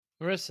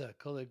Marissa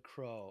Kulig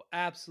Crow.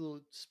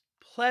 Absolute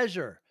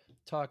pleasure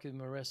talking to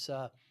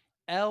Marissa,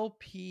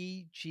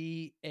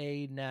 LPGA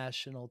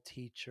National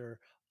Teacher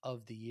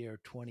of the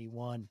Year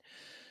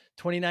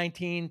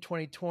 2019,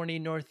 2020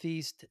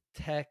 Northeast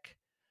Tech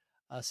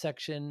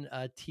section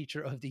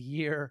Teacher of the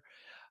Year.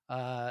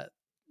 Uh,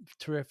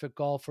 Terrific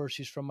golfer.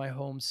 She's from my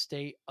home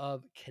state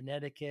of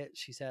Connecticut.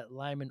 She's at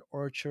Lyman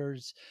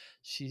Orchards.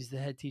 She's the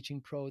head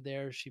teaching pro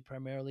there. She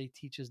primarily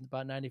teaches,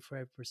 about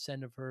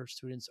 95% of her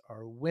students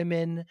are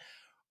women.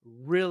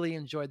 Really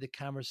enjoyed the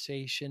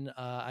conversation.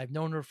 I've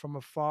known her from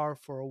afar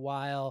for a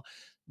while.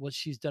 What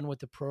she's done with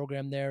the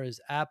program there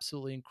is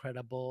absolutely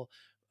incredible.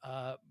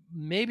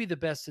 Maybe the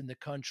best in the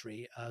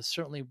country,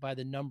 certainly by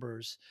the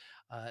numbers.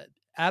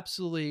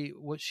 Absolutely,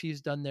 what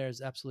she's done there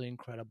is absolutely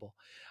incredible.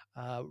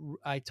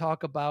 I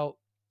talk about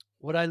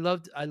what I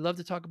loved. I love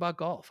to talk about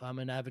golf. I'm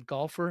an avid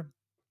golfer.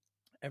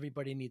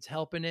 Everybody needs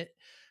help in it.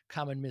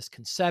 Common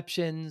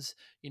misconceptions,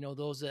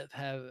 those that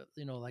have,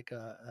 like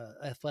a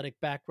athletic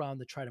background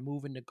that try to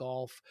move into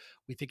golf.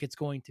 We think it's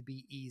going to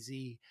be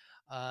easy.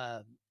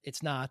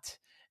 It's not.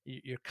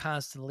 You're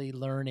constantly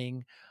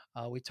learning.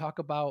 We talk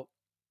about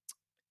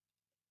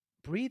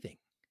breathing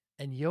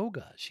and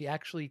yoga. She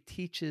actually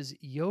teaches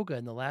yoga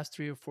in the last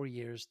 3 or 4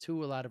 years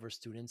to a lot of her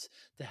students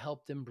to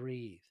help them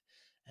breathe.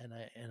 And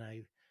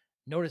I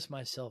notice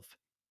myself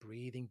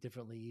breathing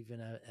differently even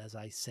as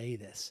I say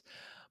this.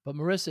 But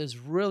Marissa is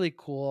really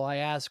cool. I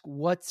ask,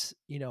 what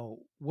do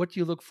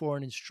you look for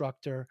in an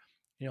instructor?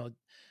 The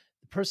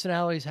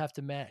personalities have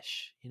to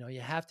mesh. You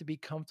have to be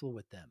comfortable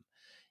with them.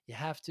 You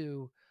have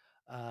to,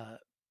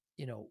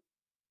 you know,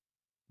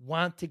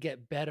 want to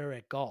get better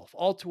at golf.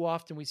 All too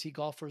often we see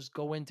golfers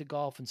go into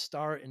golf and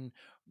start and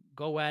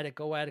go at it,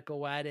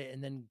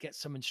 and then get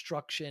some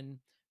instruction.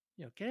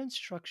 Get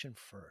instruction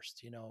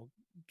first.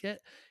 Get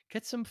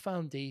some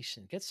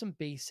foundation, get some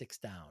basics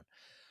down.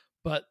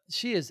 But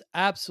she is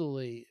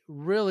absolutely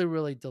really,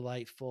 really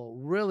delightful,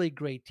 really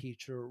great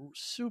teacher,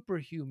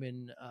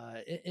 superhuman,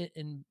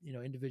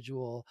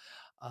 individual.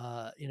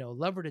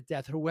 Love her to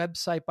death. Her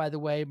website, by the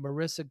way,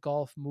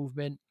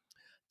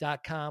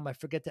 marissagolfmovement.com. I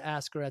forget to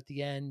ask her at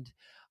the end,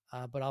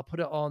 but I'll put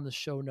it all in the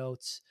show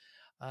notes.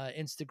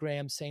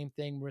 Instagram, same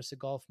thing, Marissa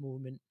Golf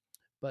Movement.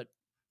 But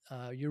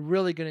you're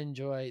really going to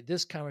enjoy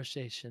this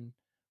conversation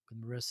with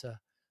Marissa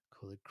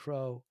Kulig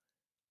Crow.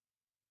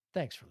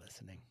 Thanks for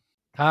listening.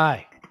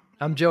 Hi,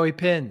 I'm Joey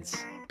Pins.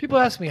 People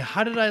ask me,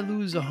 how did I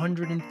lose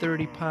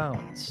 130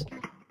 pounds?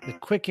 The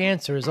quick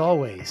answer is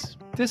always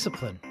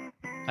discipline.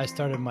 I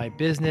started my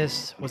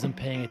business, wasn't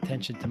paying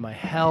attention to my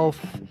health,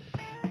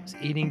 was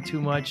eating too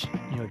much,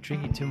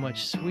 drinking too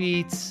much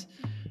sweets.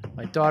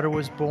 My daughter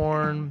was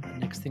born.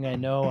 Next thing I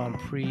know, I'm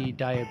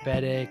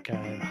pre-diabetic, I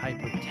have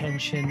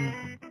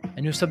hypertension.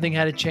 I knew something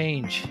had to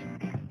change.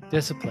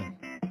 Discipline.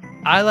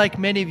 I, like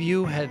many of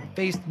you, have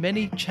faced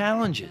many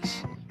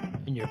challenges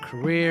in your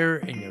career,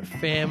 in your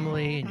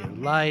family, in your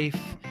life,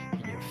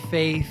 in your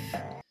faith.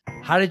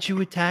 How did you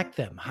attack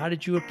them? How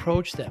did you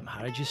approach them?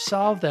 How did you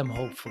solve them,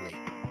 hopefully?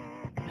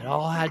 It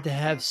all had to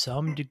have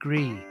some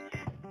degree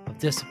of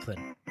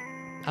discipline.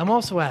 I'm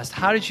also asked,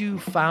 how did you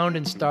found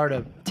and start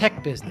a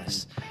tech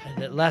business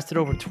that lasted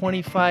over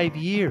 25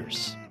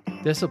 years?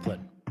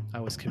 Discipline. I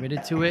was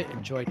committed to it,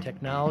 enjoyed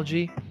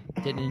technology,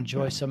 didn't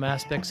enjoy some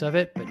aspects of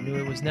it, but knew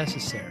it was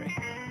necessary.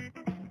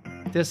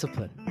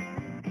 Discipline.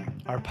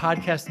 Our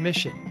podcast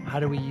mission, how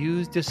do we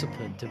use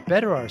discipline to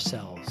better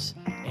ourselves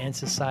and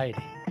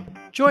society?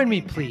 Join me,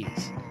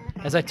 please,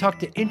 as I talk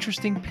to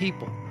interesting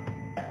people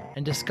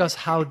and discuss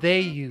how they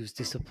use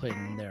discipline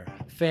in their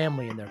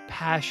family and their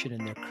passion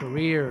and their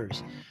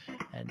careers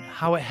and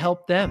how it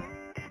helped them.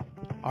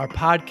 Our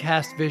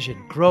podcast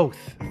vision,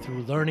 growth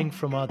through learning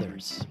from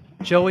others.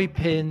 Joey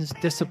Pins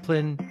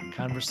Discipline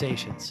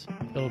Conversations.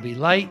 It'll be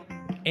light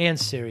and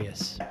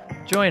serious.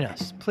 Join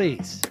us,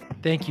 please.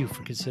 Thank you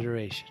for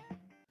consideration.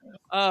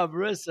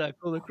 Marissa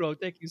Kulig Crow,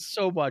 thank you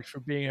so much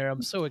for being here.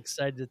 I'm so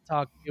excited to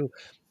talk to you.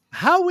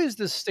 How is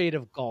the state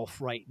of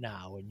golf right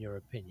now, in your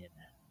opinion?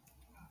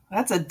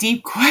 That's a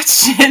deep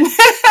question.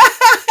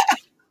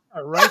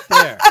 Right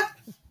there.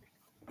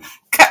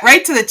 Cut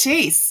right to the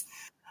chase.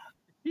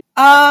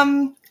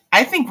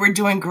 I think we're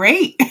doing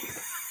great.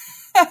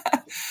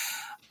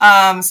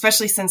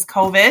 Especially since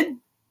COVID.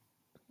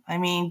 I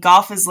mean,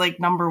 golf is like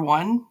number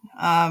one.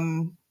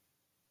 The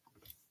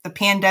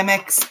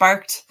pandemic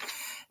sparked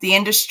the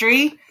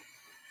industry,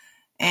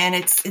 and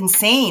it's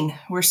insane.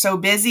 We're so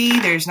busy.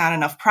 There's not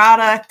enough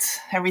product.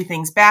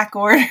 Everything's back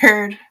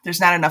ordered. There's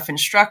not enough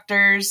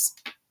instructors.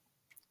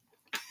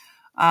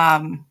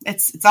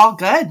 It's all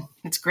good.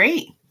 It's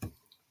great.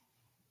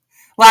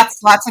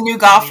 Lots of new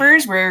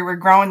golfers. We're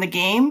growing the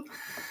game.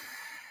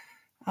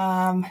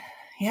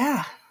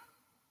 Yeah.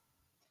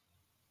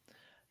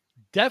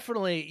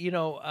 Definitely,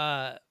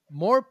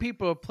 more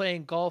people are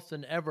playing golf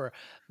than ever.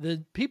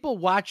 The people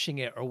watching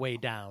it are way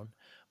down,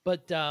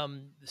 but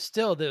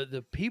still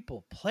the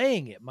people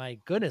playing it, my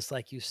goodness,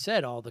 like you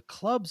said, all the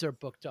clubs are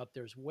booked up.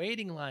 There's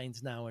waiting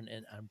lines now and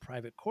on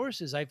private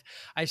courses. I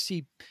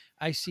see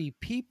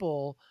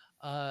people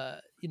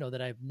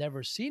that I've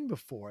never seen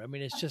before. I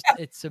mean,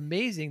 it's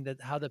amazing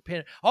that how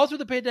all through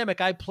the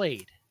pandemic I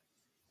played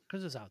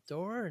because it was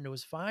outdoor and it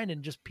was fine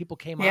and just people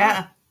came Yeah.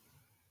 on.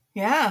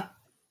 Yeah.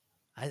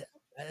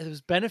 It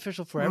was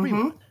beneficial for Mm-hmm.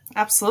 everyone.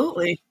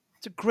 Absolutely.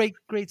 It's a great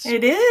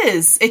It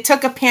is. It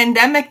took a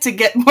pandemic to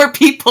get more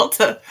people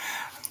to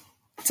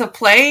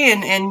play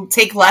and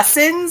take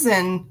lessons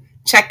and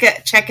check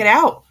it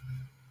out.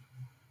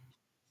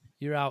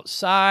 You're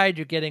outside,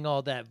 you're getting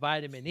all that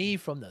vitamin E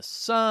from the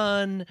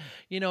sun.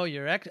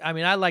 I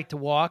mean, I like to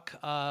walk.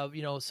 A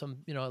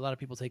lot of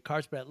people take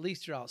cars, but at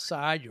least you're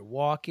outside, you're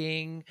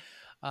walking.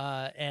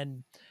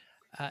 And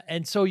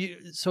so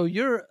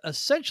you're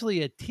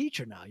essentially a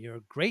teacher now. You're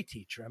a great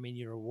teacher. I mean,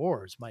 your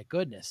awards, my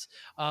goodness.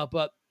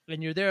 But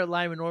when you're there at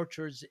Lyman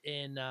Orchards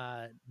in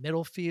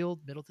Middlefield,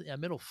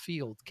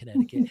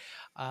 Connecticut,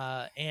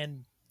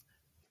 and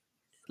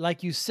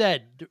like you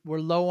said, we're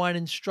low on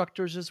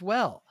instructors as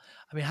well.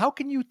 I mean, how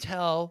can you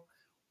tell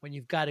when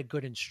you've got a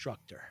good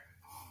instructor?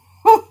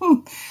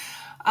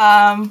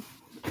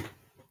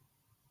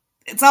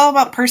 It's all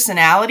about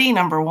personality,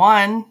 number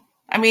one.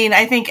 I mean,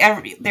 I think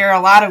there are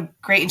a lot of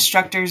great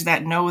instructors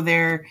that know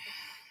their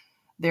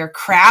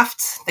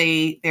craft.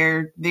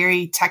 They're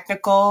very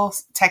technical,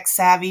 tech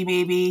savvy,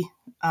 maybe.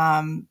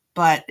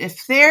 But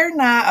if they're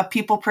not a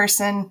people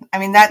person, I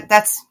mean,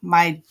 that's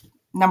my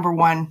number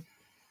one.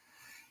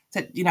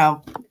 That,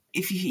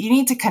 if you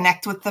need to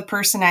connect with the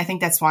person, I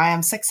think that's why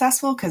I'm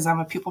successful, because I'm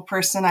a people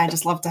person. I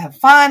just love to have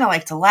fun. I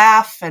like to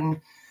laugh.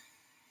 And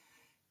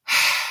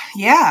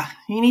yeah,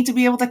 you need to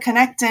be able to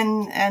connect.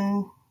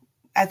 And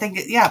I think,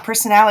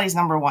 personality is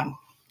number one.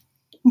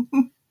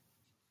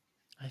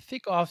 I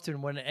think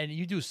often and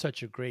you do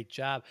such a great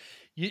job.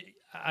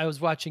 I was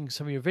watching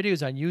some of your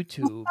videos on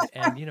YouTube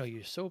and,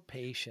 you're so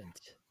patient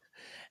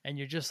and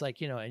you're just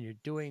like, and you're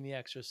doing the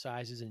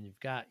exercises and you've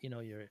got,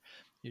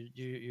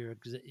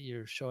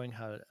 you're showing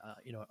how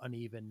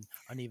uneven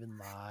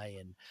lie,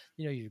 and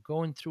you're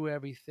going through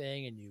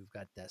everything and you've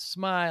got that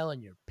smile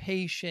and you're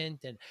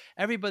patient, and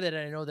everybody that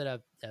I know that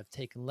I've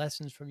taken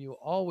lessons from you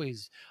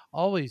always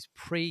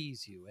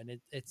praise you,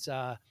 and it's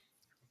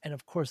and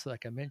of course,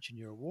 like I mentioned,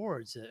 your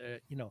awards,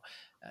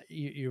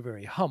 you're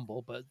very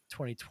humble, but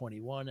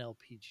 2021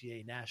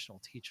 LPGA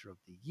National Teacher of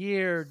the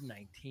Year,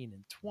 19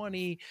 and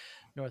 20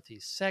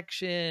 Northeast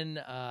Section,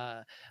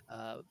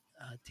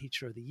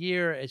 Teacher of the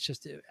Year. It's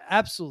just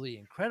absolutely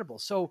incredible.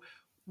 So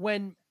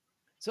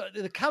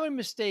the common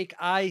mistake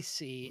I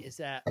see is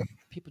that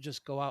people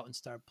just go out and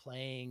start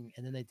playing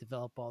and then they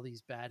develop all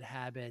these bad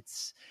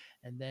habits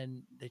and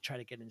then they try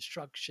to get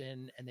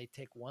instruction and they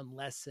take one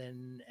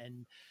lesson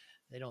and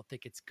they don't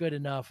think it's good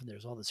enough and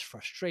there's all this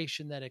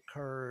frustration that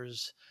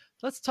occurs.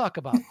 Let's talk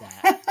about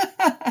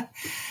that.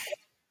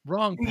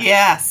 Wrong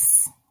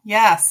path.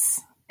 Yes.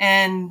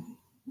 And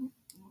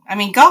I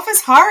mean, golf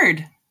is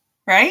hard,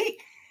 right?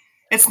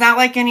 It's not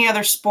like any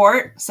other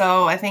sport.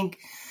 So I think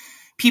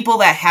people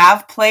that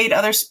have played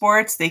other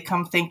sports, they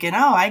come thinking,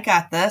 "Oh, I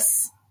got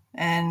this."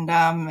 And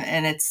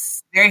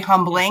it's very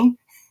humbling.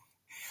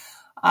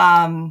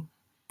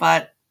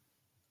 But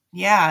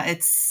yeah,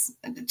 it's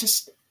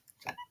just,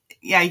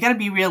 you got to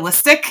be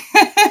realistic.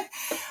 But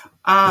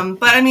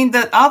I mean,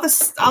 all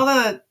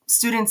the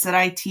students that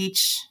I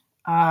teach,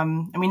 I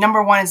mean,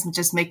 number one is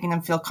just making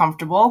them feel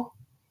comfortable,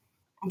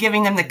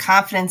 giving them the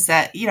confidence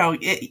that,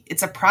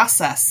 it's a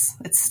process.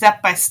 It's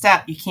step by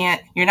step.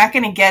 You're not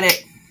going to get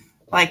it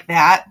like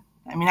that.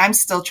 I mean, I'm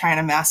still trying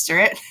to master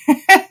it.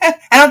 I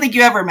don't think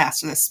you ever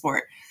master this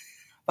sport,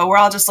 but we're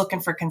all just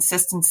looking for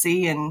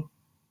consistency. And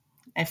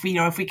if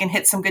we can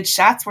hit some good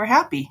shots, we're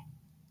happy.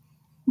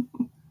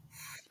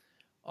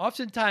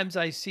 Oftentimes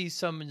I see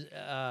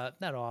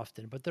not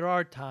often, but there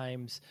are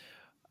times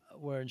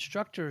where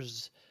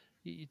instructors,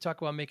 you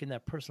talk about making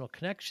that personal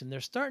connection, they're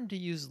starting to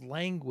use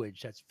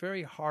language that's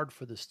very hard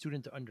for the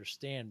student to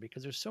understand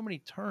because there's so many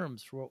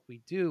terms for what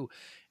we do.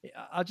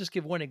 I'll just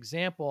give one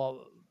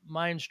example.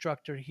 My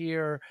instructor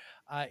here,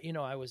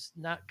 I was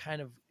not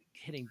kind of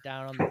hitting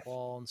down on the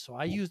ball, and so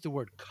I used the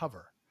word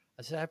cover.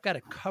 I said, I've got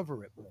to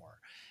cover it more.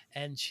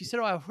 And she said,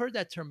 "Oh, I've heard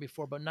that term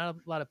before, but not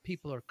a lot of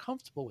people are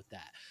comfortable with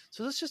that."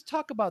 So let's just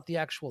talk about the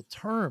actual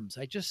terms.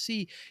 I just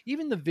see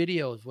even the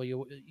videos where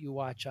you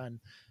watch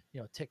on,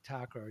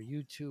 TikTok or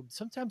YouTube.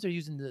 Sometimes they're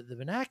using the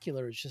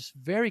vernacular. It's just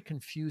very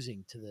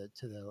confusing to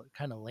the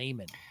kind of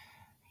layman.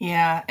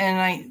 Yeah,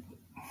 and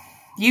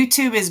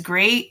YouTube is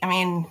great. I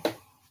mean,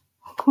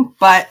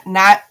 but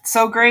not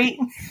so great.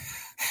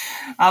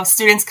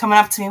 Students coming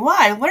up to me, "Well,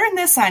 I learned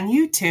this on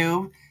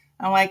YouTube."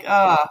 I'm like,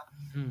 "Oh."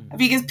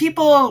 Because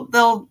people,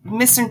 they'll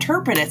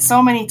misinterpret it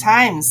so many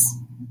times,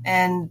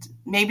 and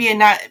maybe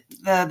not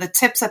the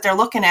tips that they're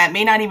looking at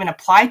may not even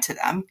apply to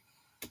them.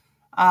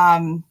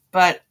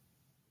 But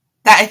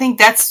I think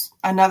that's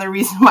another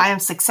reason why I'm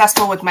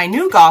successful with my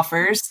new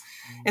golfers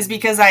is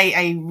because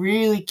I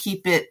really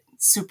keep it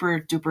super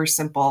duper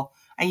simple.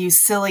 I use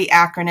silly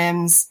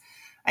acronyms.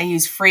 I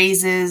use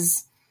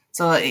phrases.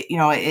 So,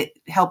 it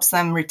helps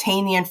them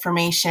retain the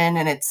information,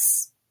 and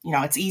it's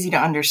easy to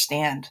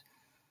understand.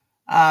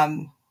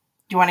 Do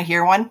you want to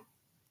hear one?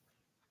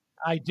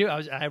 I do.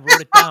 I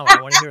wrote it down.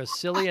 I want to hear a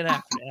silly and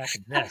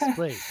acronym. Yes,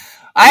 please.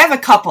 I have a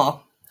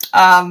couple.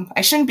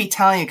 I shouldn't be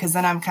telling you because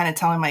then I'm kind of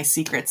telling my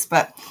secrets.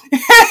 But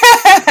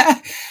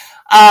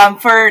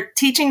for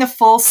teaching the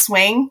full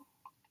swing,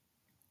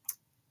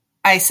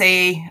 I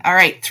say, all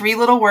right, 3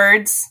 little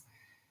words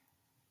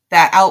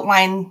that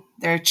outline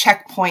their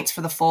checkpoints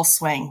for the full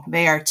swing.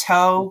 They are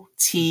toe,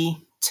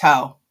 tee,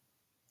 toe.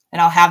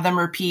 And I'll have them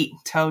repeat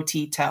toe,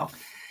 tee, toe.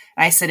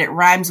 And I said it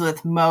rhymes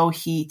with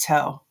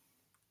mojito.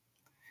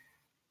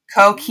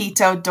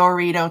 Coquito,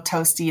 Dorito,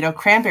 Tostito,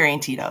 Cranberry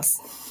and Tito's.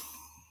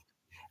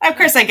 Of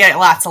course, I get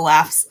lots of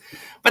laughs.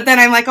 But then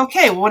I'm like,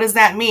 okay, well, what does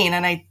that mean?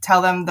 And I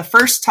tell them the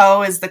first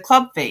toe is the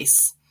club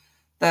face.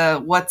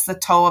 What's the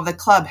toe of the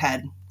club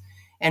head?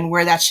 And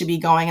where that should be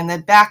going in the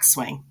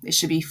backswing. They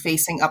should be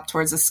facing up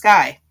towards the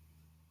sky.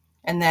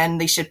 And then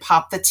they should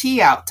pop the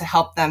tee out to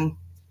help them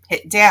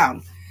hit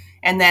down.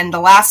 And then the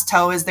last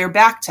toe is their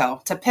back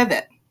toe to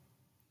pivot.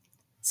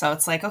 So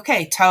it's like,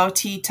 okay, toe,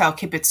 tee, toe.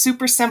 Keep it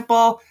super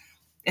simple.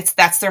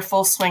 That's their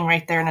full swing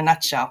right there in a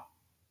nutshell.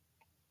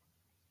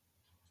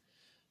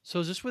 So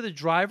is this with a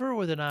driver or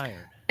with an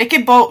iron? It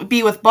could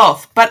be with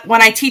both. But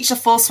when I teach the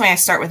full swing, I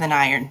start with an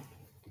iron.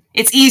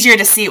 It's easier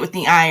to see it with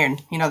the iron.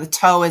 You know, the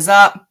toe is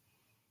up,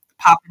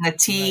 popping the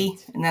tee,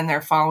 right. And then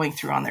they're following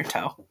through on their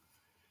toe.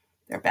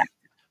 They're back.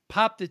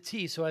 Pop the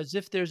tee. So as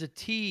if there's a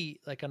tee,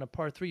 like on a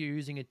par 3, you're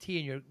using a tee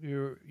and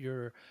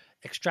you're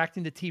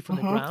extracting the tee from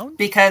the ground?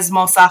 Because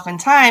most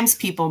oftentimes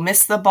people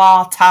miss the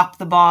ball, top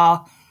the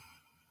ball,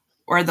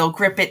 or they'll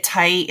grip it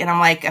tight. And I'm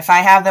like, if I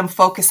have them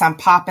focus on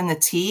popping the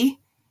tee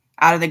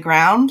out of the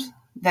ground,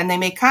 then they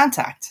make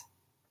contact.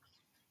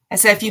 I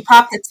said, if you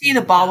pop the tee,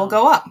 the ball will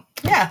go up.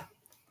 Yeah.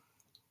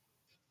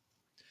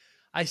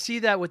 I see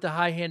that with the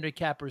high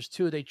handicappers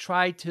too. They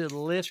try to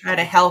Try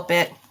to help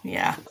it.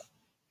 Yeah.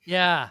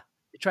 Yeah.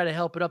 They try to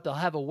help it up. They'll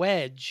have a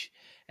wedge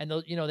and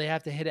they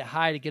have to hit it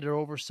high to get it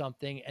over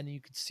something. And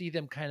you can see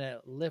them kind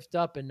of lift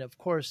up. And of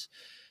course,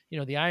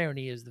 the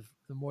irony is the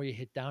more you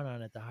hit down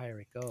on it, the higher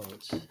it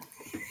goes.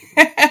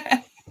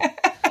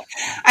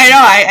 I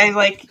know. I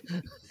like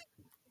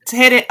to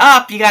hit it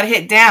up. You got to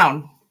hit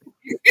down.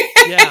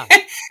 Yeah.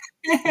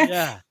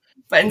 Yeah.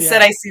 But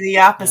instead I see the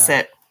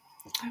opposite.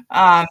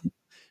 Yeah.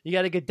 You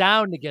got to get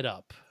down to get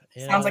up.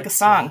 Sounds like a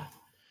song.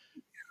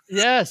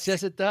 Yes,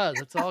 it does.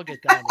 Let's all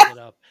get down to get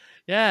up.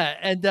 Yeah.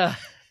 And,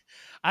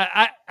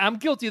 I'm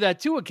guilty of that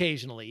too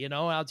occasionally.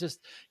 I'll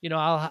just,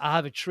 I'll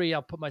have a tree.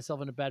 I'll put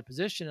myself in a bad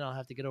position and I'll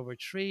have to get over a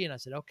tree. And I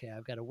said, okay,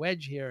 I've got a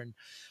wedge here. And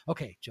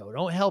okay, Joe,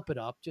 don't help it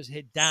up. Just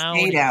hit down.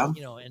 Stay down.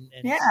 And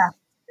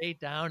stay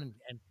down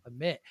and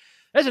commit.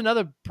 There's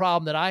another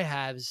problem that I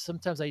have is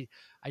sometimes I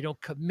don't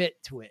commit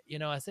to it.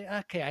 I say,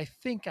 okay, I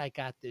think I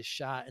got this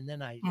shot. And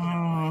then I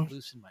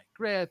loosen my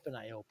grip and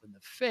I open the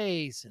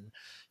face and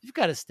you've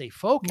got to stay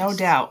focused. No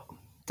doubt.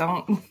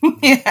 Don't.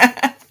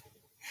 Yeah.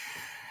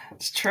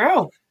 It's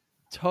true.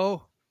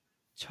 Toe,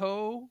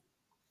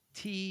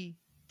 tee,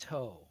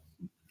 toe.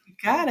 You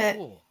got it.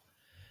 Cool.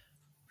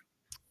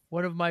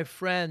 One of my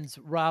friends,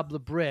 Rob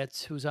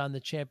Labritz, who's on the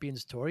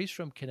Champions Tour, he's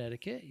from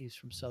Connecticut. He's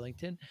from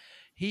Southington.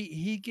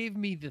 He gave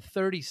me the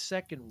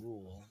 30-second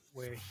rule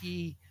where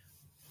he's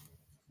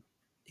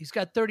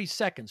got 30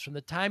 seconds from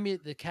the time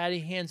the caddy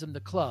hands him the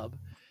club.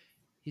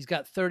 He's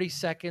got 30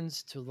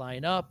 seconds to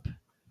line up,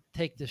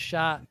 take the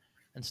shot,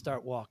 and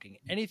start walking.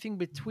 Anything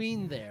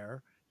between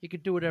there, he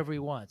could do whatever he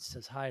wants.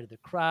 Says hi to the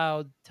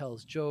crowd,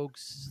 tells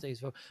jokes, stays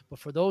focused. But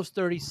for those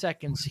 30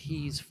 seconds,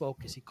 he's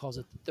focused. He calls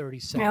it the 30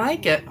 seconds. I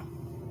like it.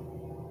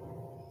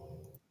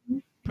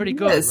 Pretty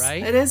good,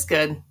 right? It is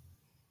good.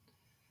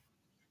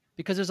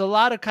 Because there's a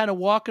lot of kind of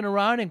walking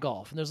around in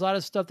golf. And there's a lot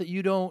of stuff that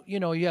you don't,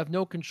 you have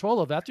no control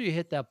of. After you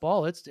hit that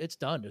ball, it's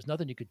done. There's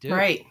nothing you could do.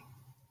 Right.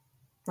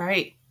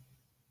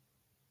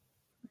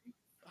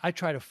 I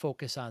try to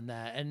focus on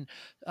that. And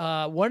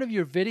one of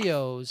your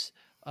videos,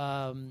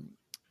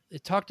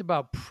 it talked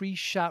about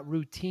pre-shot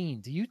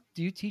routine. Do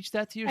you teach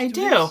that to your students?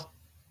 I do.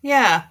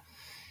 Yeah.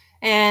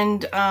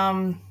 And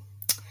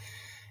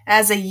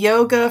as a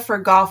yoga for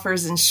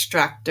golfers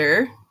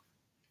instructor,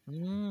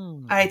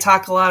 I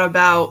talk a lot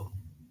about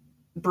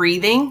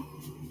breathing,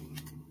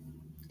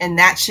 and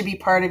that should be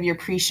part of your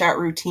pre-shot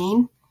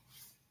routine.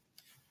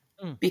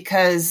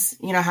 Because,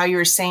 how you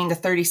were saying the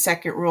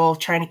 30-second rule,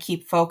 trying to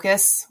keep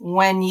focus.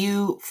 When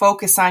you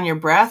focus on your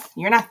breath,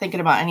 you're not thinking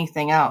about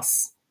anything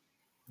else.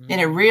 And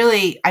it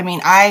really,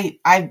 I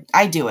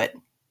do it.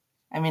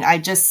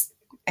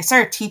 I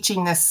started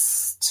teaching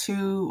this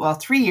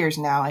 3 years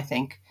now, I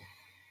think.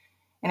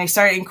 And I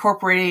started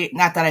incorporating,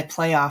 not that I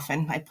play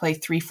often, I play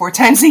 3-4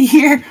 times a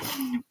year,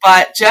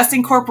 but just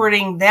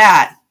incorporating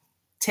that,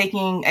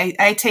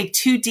 I take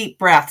 2 deep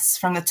breaths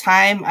from the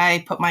time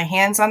I put my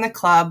hands on the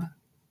club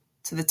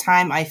to the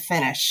time I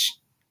finish.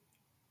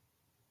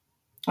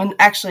 And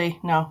actually,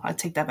 no, I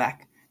take that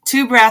back.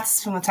 2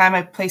 breaths from the time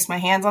I place my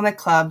hands on the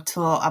club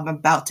till I'm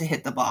about to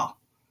hit the ball.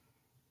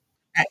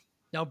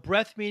 Now,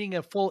 breath meaning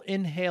a full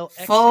inhale,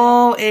 exhale.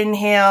 Full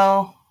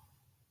inhale,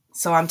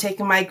 So I'm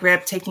taking my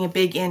grip, taking a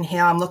big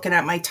inhale. I'm looking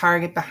at my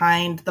target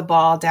behind the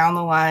ball down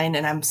the line,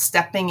 and I'm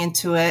stepping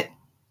into it,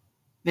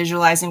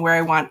 visualizing where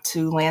I want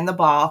to land the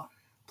ball.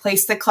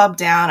 Place the club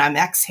down. I'm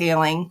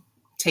exhaling,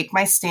 take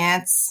my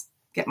stance,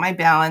 get my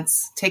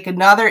balance, take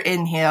another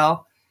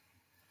inhale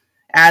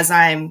as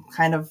I'm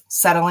kind of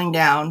settling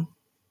down,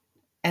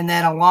 and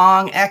then a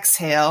long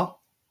exhale.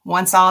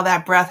 Once all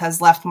that breath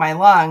has left my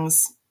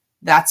lungs,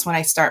 that's when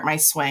I start my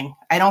swing.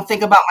 I don't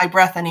think about my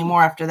breath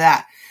anymore after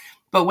that.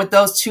 But with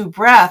those 2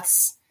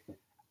 breaths,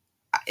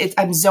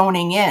 I'm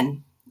zoning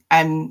in.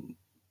 I'm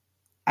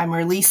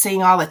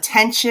releasing all the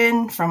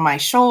tension from my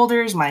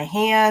shoulders, my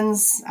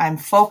hands. I'm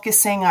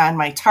focusing on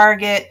my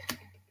target.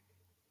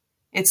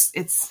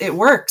 It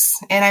works.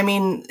 And I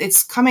mean,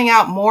 it's coming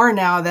out more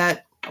now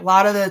that a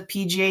lot of the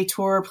PGA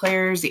Tour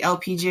players, the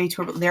LPGA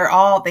Tour,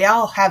 they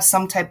all have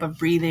some type of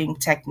breathing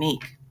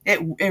technique. It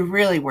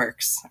really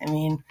works. I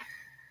mean,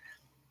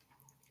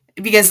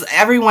 because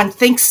everyone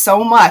thinks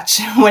so much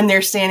when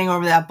they're standing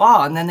over that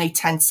ball, and then they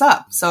tense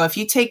up. So if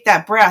you take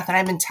that breath, and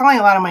I've been telling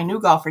a lot of my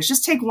new golfers,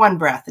 just take one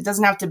breath. It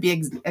doesn't have to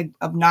be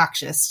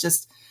obnoxious.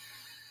 Just,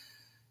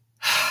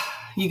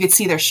 you could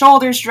see their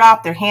shoulders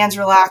drop, their hands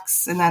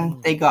relax, and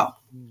then they go.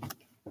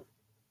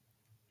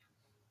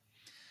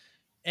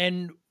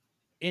 And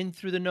in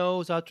through the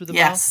nose, out through the mouth?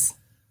 Yes.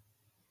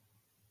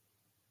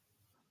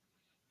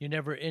 You're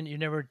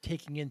never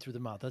taking in through the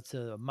mouth. That's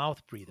a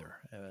mouth breather.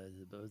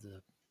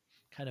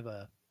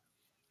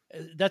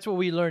 That's what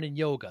we learn in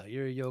yoga.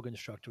 You're a yoga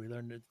instructor. We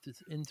learn it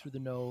in through the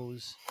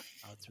nose,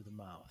 out through the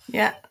mouth.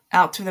 Yeah,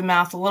 out through the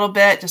mouth a little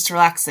bit. Just to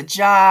relax the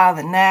jaw,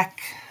 the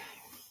neck.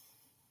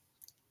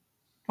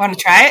 Want to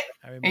try it?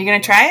 Are you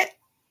going to try it?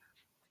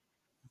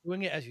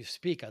 Doing it as you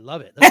speak. I love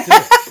it. Let's do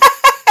it.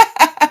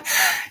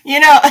 You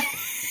know,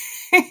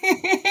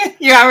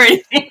 you're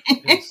already.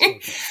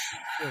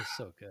 Feels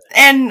so good.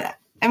 And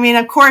I mean,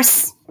 of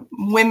course,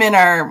 women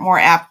are more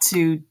apt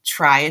to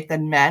try it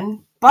than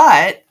men,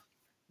 but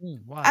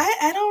wow.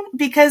 I don't,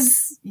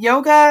 because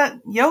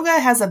yoga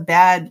has a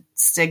bad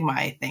stigma,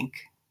 I think.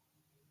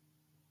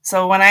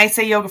 So when I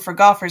say yoga for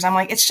golfers, I'm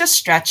like, it's just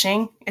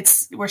stretching.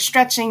 We're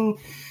stretching,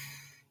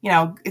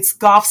 it's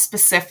golf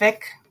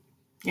specific,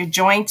 your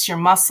joints, your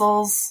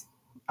muscles.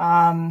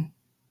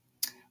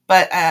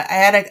 But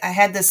I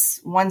had this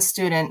one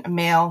student, a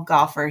male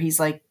golfer. He's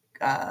like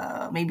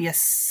maybe a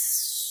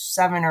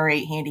 7 or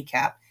 8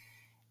 handicap.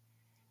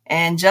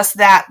 And just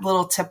that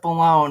little tip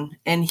alone,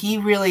 and he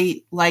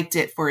really liked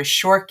it for his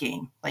short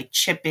game, like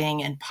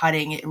chipping and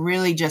putting. It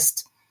really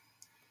just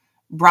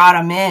brought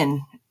him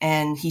in,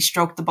 and he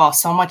stroked the ball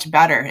so much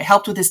better. It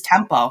helped with his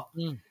tempo.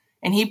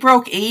 And he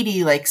broke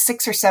 80 like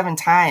 6 or 7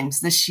 times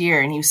this year,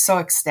 and he was so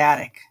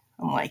ecstatic.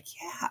 I'm like,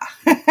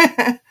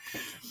 yeah.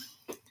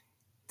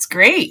 It's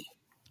great.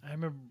 I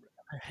remember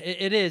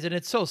it is, and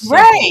it's so simple,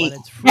 right. And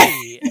it's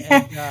free.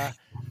 And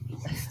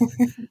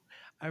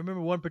I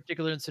remember one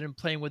particular incident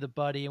playing with a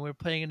buddy, and we were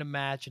playing in a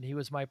match, and he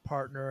was my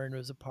partner, and it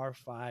was a par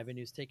 5, and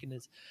he was taking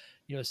his,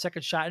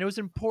 second shot, and it was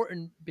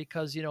important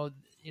because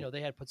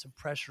they had put some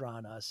pressure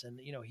on us, and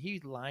he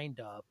lined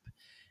up,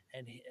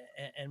 and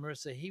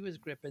Marissa, he was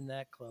gripping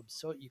that club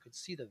so you could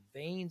see the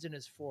veins in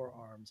his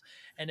forearms,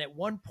 and at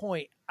one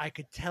point I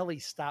could tell he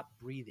stopped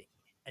breathing,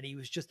 and he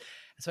was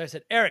so I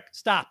said, "Eric,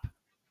 stop."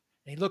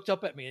 And he looked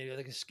up at me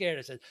like scared.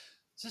 I said,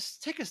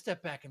 "Just take a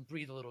step back and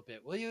breathe a little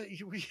bit, will you?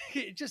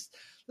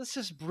 Let's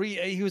just breathe."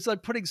 He was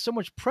like putting so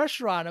much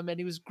pressure on him, and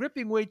he was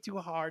gripping way too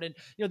hard. And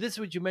this is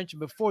what you mentioned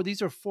before.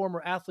 These are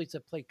former athletes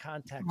that play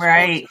contact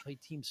sports, that play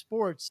team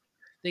sports.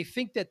 They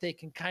think that they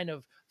can kind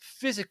of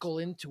physical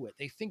into it.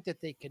 They think that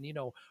they can,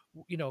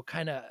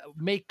 kind of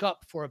make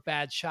up for a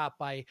bad shot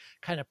by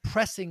kind of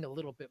pressing a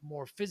little bit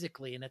more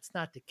physically, and that's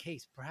not the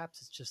case.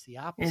 Perhaps it's just the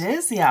opposite. It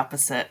is the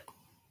opposite.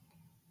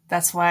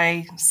 That's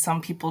why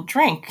some people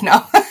drink.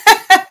 No.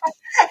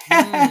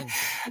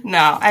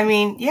 No, I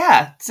mean,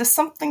 yeah, just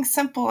something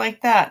simple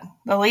like that.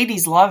 The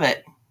ladies love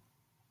it.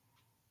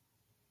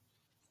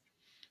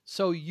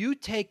 So you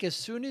take, as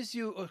soon as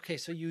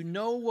so you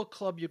know what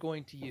club you're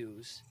going to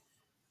use.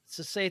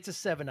 So say it's a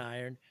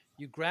 7-iron.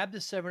 You grab the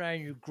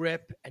 7-iron, you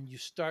grip, and you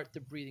start the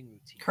breathing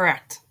routine.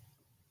 Correct.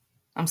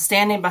 I'm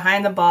standing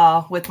behind the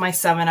ball with my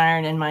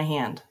 7-iron in my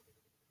hand.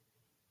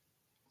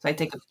 So I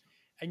take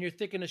And you're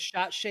thinking a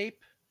shot shape?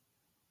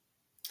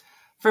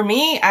 For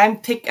me, I'm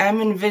picking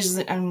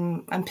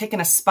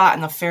a spot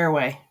in the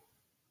fairway.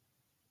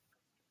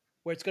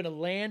 Where it's going to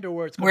land, or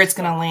where it's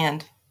going to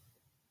land.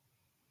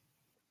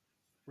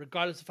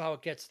 Regardless of how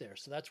it gets there.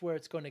 So that's where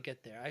it's going to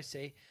get there. I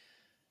say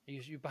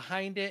you're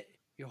behind it,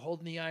 you're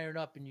holding the iron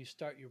up, and you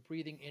start your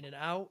breathing in and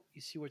out.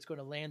 You see where it's going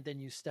to land, then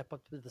you step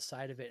up to the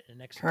side of it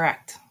and execute.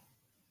 Correct.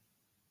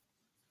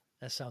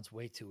 That sounds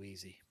way too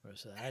easy,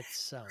 Marissa. That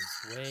sounds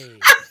great.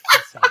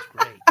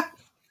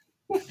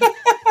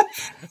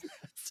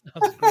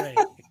 Sounds great.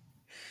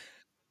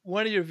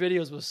 One of your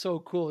videos was so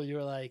cool. You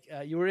were like,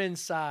 you were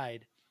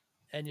inside,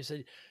 and you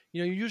said,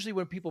 usually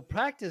when people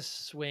practice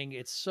swing,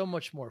 it's so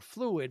much more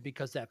fluid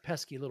because that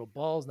pesky little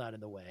ball's not in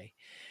the way.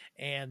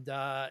 And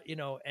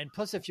and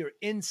plus, if you're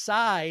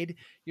inside,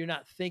 you're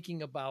not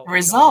thinking about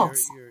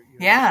Results.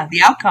 Yeah,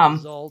 the outcome.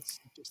 Results.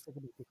 Just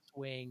thinking about the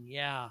swing.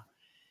 Yeah,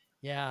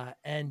 yeah,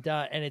 and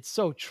it's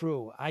so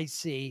true. I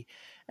see,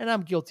 and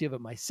I'm guilty of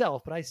it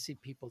myself, but I see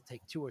people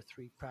take 2 or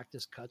 3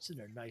 practice cuts and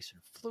they're nice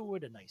and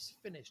fluid, a nice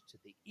finish to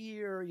the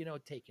ear,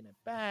 taking it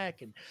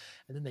back, and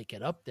then they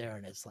get up there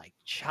and it's like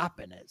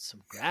chopping at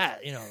some grass,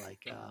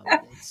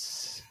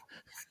 it's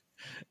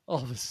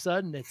all of a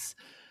sudden it's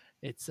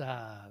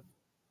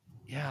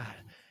yeah.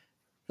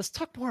 Let's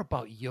talk more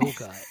about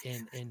yoga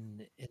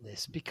in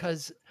this,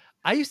 because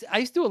I used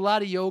to do a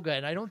lot of yoga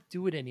and I don't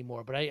do it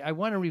anymore, but I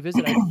want to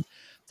revisit. I've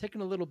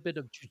taken a little bit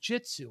of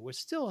jujitsu, which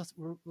still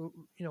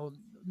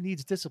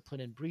needs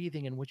discipline and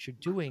breathing and what you're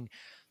doing.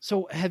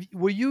 So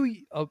were you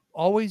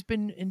always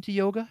been into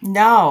yoga?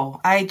 No,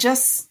 I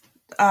just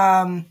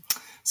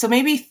so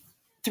maybe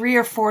 3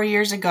 or 4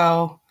 years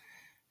ago,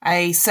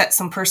 I set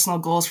some personal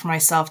goals for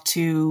myself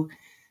to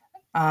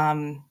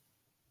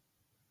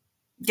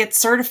get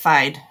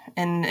certified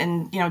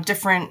in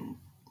different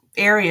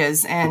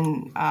areas,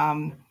 and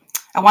I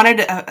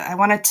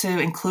wanted to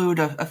include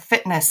a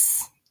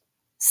fitness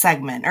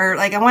segment, or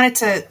like I wanted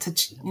to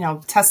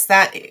test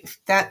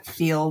that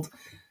field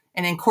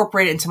and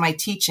incorporate it into my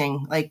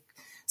teaching. Like,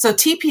 so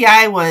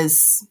TPI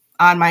was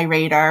on my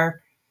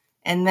radar,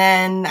 and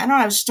then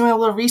I was just doing a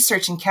little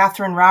research, and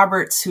Catherine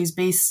Roberts, who's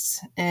based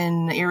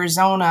in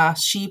Arizona,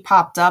 she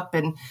popped up,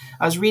 and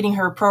I was reading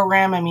her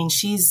program. I mean,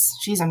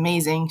 she's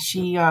amazing.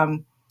 She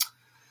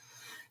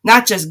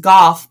not just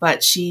golf,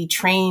 but she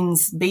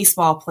trains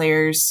baseball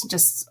players,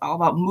 just all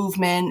about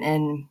movement.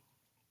 And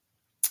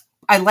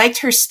I liked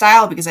her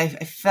style because I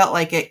felt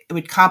like it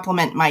would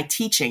complement my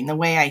teaching, the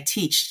way I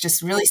teach,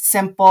 just really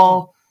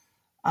simple,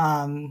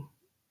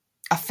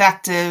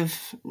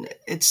 effective.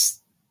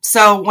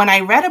 So when I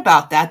read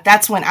about that,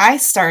 that's when I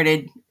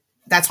started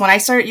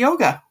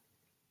yoga.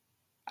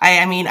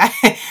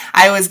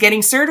 I was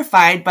getting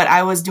certified, but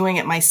I was doing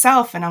it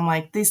myself. And I'm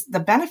like,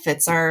 the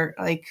benefits are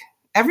like,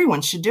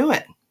 everyone should do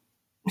it.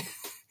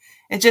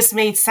 It just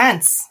made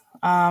sense.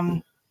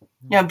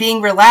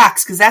 Being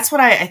relaxed, because that's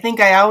what I think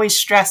I always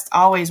stressed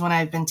when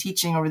I've been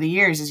teaching over the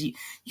years, is you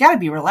got to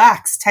be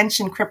relaxed.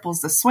 Tension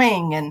cripples the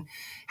swing. And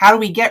how do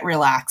we get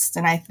relaxed?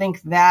 And I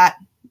think that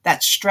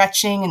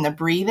stretching and the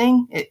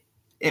breathing,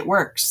 it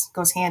works,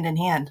 goes hand in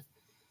hand.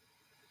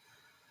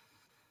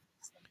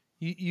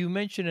 You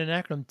mentioned an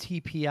acronym,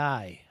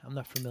 TPI. I'm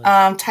not familiar.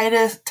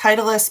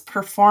 Titleist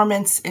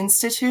Performance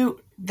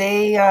Institute.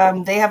 They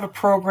have a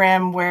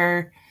program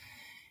where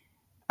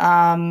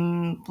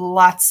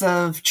lots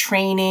of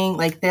training,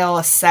 like they'll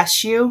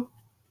assess you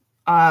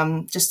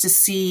just to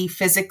see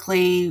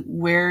physically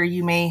where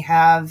you may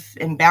have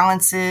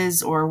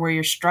imbalances or where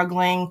you're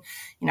struggling.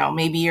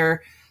 Maybe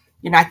you're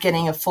not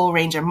getting a full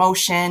range of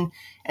motion,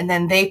 and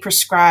then they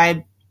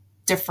prescribe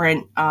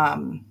different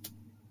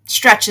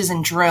stretches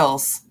and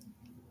drills.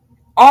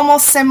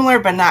 Almost similar,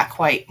 but not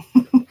quite.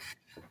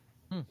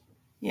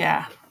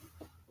 Yeah.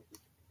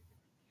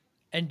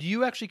 And do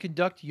you actually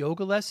conduct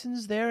yoga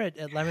lessons there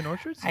at Lyman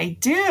Orchards? I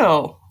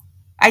do.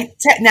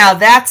 Now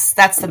that's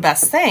the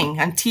best thing.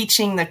 I'm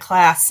teaching the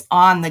class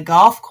on the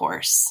golf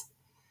course.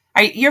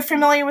 You're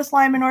familiar with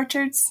Lyman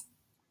Orchards?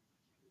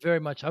 Very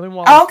much. I'm in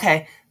Wallace. Oh,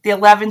 okay. The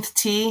 11th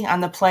tee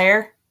on the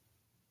player.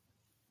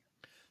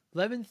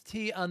 11th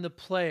tee on the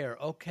player.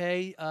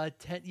 Okay. 10,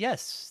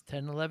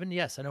 11.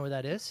 Yes, I know where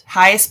that is.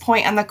 Highest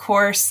point on the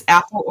course,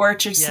 Apple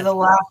Orchards to the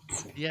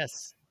left.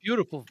 Yes.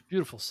 Beautiful,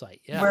 beautiful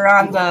site. Yeah. We're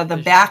on the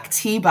back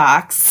tee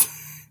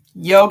box.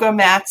 Yoga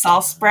mats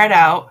all spread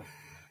out.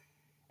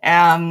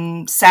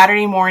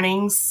 Saturday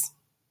mornings.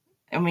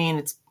 I mean,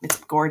 it's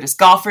gorgeous.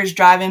 Golfers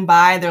driving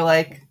by, they're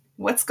like,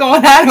 what's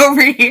going on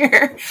over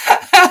here?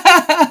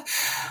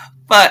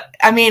 But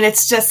I mean,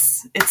 it's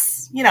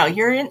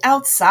you're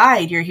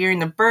outside, you're hearing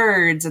the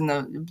birds and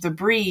the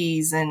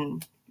breeze,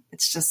 and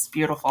it's just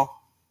beautiful.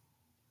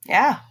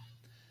 Yeah.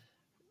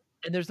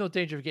 And there's no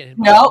danger of getting hit.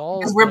 No,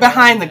 because we're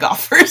behind the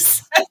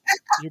golfers.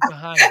 You're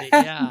behind it,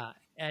 yeah.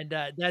 And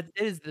that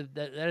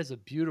is a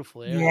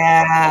beautiful area.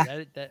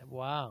 Yeah.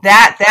 Wow.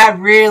 That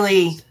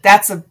really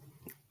that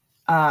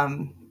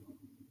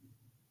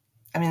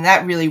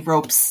really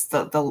ropes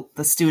the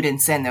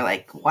students in. They're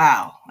like,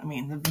 wow. I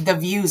mean, the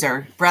views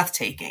are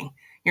breathtaking.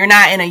 You're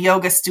not in a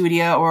yoga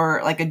studio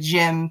or like a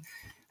gym.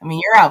 I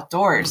mean, you're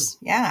outdoors.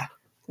 Yeah.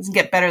 Doesn't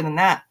get better than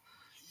that.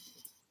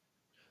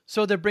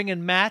 So they're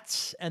bringing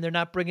mats and they're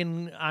not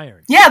bringing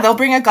irons? Yeah, they'll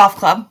bring a golf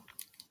club.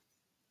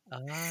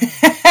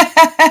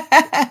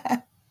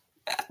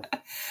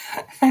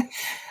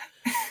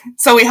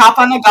 So we hop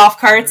on the golf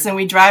carts and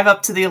we drive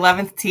up to the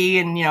 11th tee,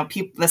 and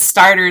the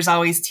starters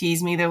always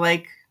tease me. They're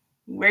like,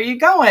 where are you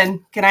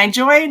going? Can I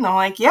join? And I'm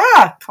like,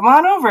 yeah, come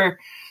on over.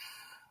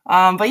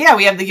 But yeah,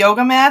 we have the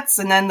yoga mats,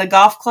 and then the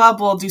golf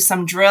club will do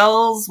some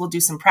drills. We'll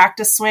do some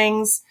practice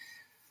swings.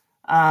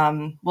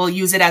 We'll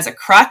use it as a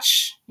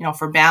crutch,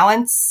 for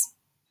balance.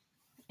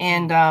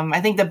 And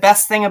I think the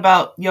best thing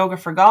about yoga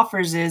for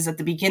golfers is at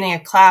the beginning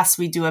of class,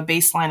 we do a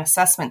baseline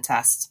assessment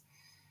test.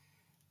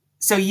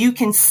 So you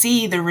can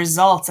see the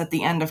results at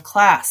the end of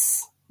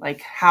class,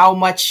 like how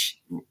much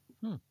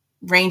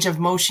range of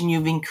motion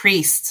you've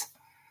increased,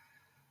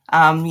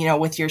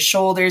 with your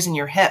shoulders and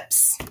your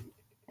hips.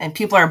 And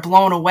people are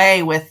blown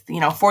away with,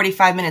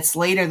 45 minutes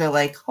later, they're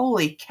like,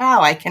 holy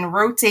cow, I can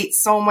rotate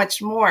so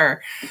much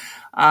more.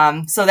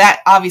 So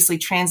that obviously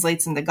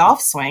translates into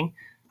golf swing.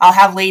 I'll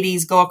have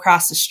ladies go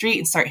across the street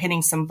and start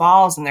hitting some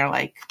balls, and they're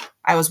like,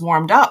 I was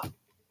warmed up.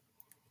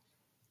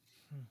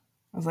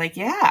 I was like,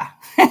 yeah.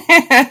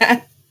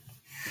 I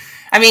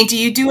mean, do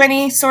you do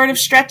any sort of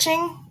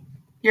stretching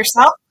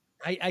yourself?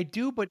 I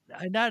do, but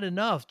not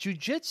enough.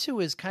 Jiu-jitsu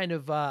is kind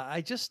of,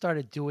 I just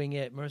started doing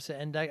it, Marissa,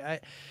 and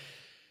I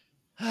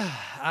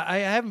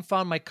haven't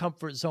found my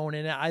comfort zone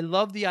in it. I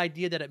love the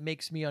idea that it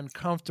makes me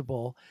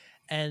uncomfortable,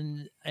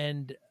 and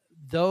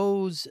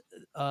those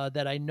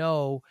that I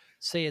know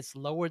say it's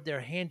lowered their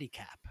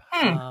handicap.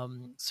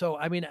 So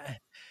I mean,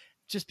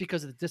 just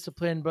because of the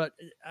discipline, but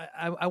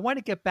I want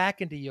to get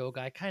back into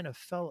yoga. I kind of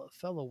fell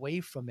away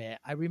from it.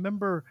 I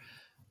remember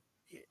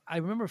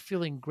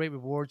feeling great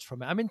rewards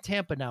from it. I'm in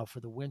Tampa now for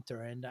the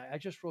winter, and I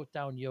just wrote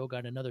down yoga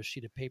on another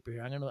sheet of paper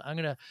here. I'm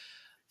gonna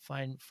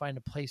find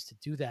a place to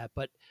do that,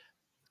 but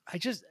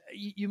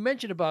you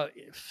mentioned about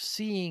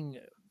seeing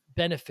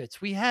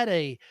benefits. We had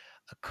a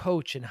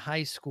coach in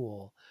high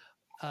school.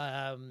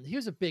 He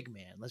was a big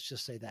man. Let's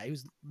just say that he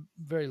was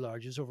very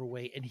large. He was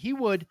overweight, and he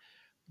would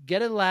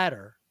get a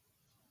ladder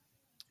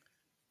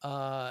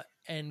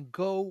and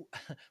go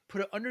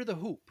put it under the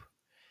hoop,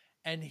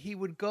 and he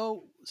would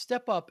go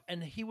step up,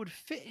 and he would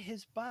fit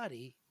his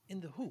body in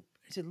the hoop.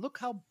 He said, "Look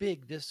how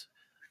big the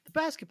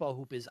basketball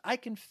hoop is. I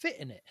can fit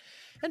in it."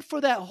 And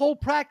for that whole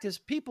practice,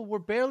 people were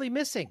barely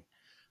missing.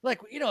 Like,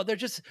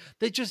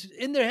 they just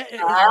in their head, the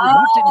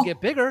hoop didn't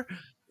get bigger,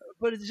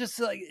 but it's just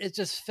like, it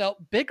just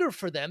felt bigger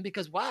for them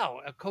because, wow,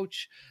 a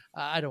coach,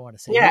 I don't want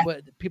to say that,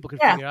 but people can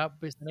figure it out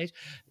based on age.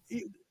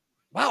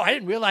 Wow, I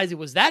didn't realize it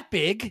was that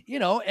big,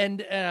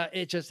 and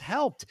it just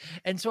helped.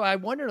 And so I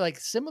wonder, like,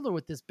 similar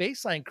with this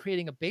baseline,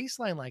 creating a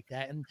baseline like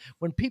that. And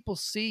when people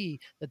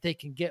see that they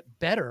can get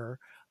better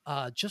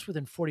just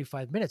within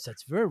 45 minutes,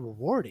 that's very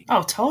rewarding.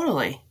 Oh,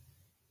 totally.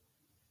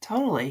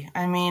 Totally.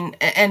 I mean,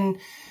 and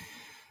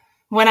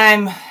when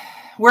I'm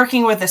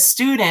working with a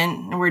student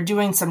and we're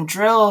doing some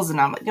drills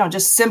and I'm,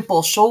 just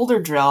simple shoulder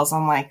drills,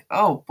 I'm like,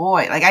 oh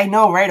boy, like I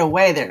know right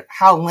away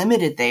how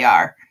limited they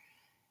are.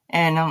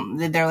 And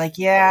they're like,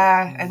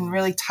 yeah, I'm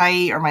really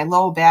tight, or my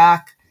low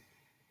back.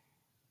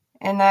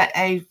 And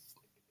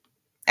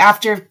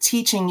after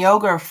teaching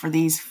yoga for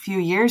these few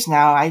years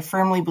now, I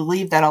firmly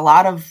believe that a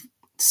lot of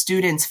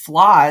students'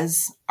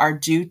 flaws are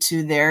due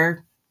to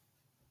their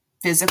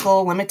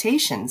physical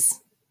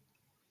limitations.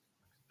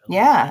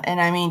 Yeah.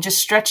 And I mean, just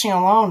stretching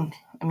alone,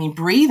 I mean,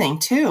 breathing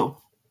too,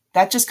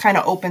 that just kind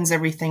of opens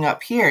everything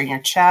up here in your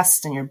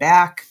chest and your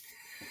back.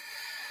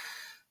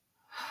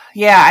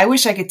 Yeah. I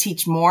wish I could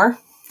teach more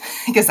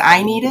because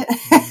I need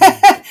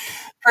it.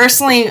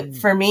 Personally,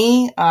 for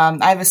me,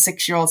 I have a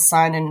 6-year-old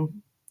son,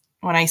 and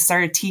when I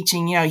started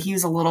teaching, he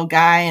was a little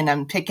guy and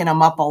I'm picking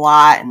him up a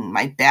lot, and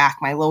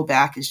my low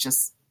back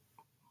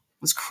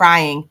was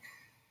crying.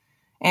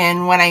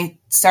 And when I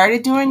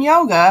started doing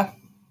yoga,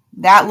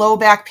 that low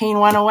back pain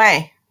went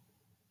away.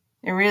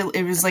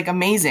 It was like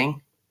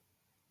amazing.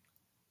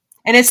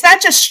 And it's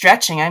not just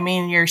stretching. I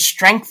mean, you're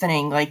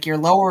strengthening like your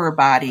lower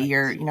body.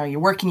 You're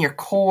working your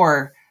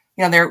core.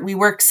 We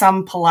work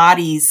some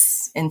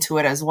Pilates into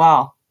it as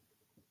well.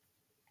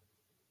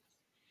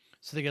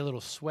 So they get a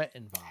little sweat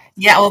involved.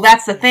 Yeah, well,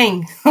 that's the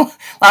thing. A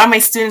lot of my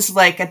students,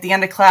 like at the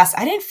end of class,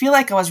 I didn't feel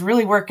like I was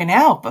really working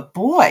out, but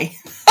boy,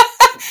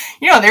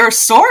 they were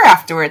sore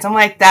afterwards. I'm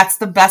like, that's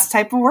the best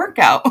type of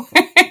workout.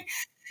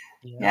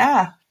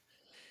 Yeah.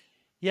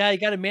 Yeah, you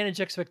got to manage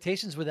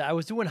expectations with it. I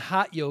was doing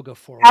hot yoga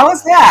for a while. How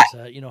was that?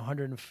 It was,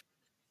 100.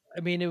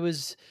 I mean, it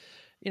was,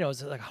 it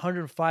was like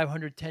 105,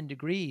 110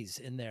 degrees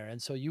in there,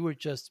 and so you were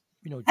just,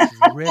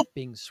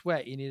 dripping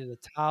sweat. You needed a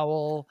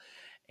towel,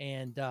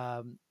 and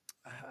I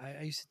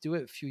used to do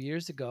it a few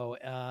years ago,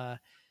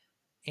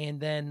 and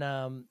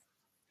then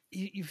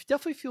you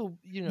definitely feel,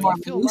 more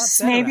you feel loose,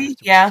 a lot better maybe.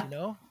 Yeah.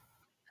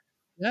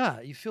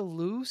 Yeah, you feel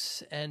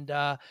loose, and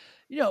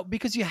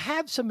because you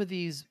have some of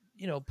these,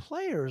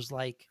 players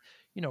like,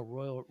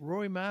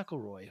 Rory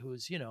McIlroy,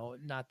 who's,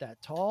 not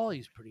that tall.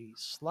 He's pretty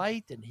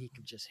slight, and he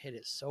can just hit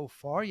it so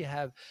far. You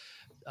have,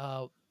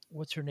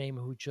 what's her name,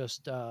 who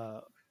just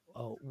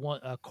won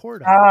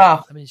Korda.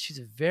 Oh. I mean, she's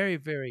a very,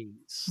 very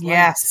slight,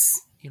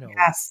 yes.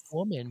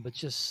 woman, but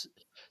just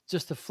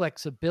the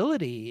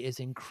flexibility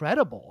is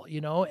incredible,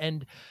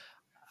 and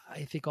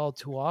I think all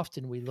too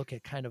often we look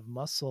at kind of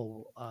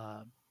muscle,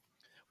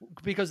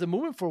 because the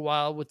movement for a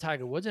while with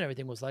Tiger Woods and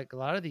everything was like a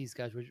lot of these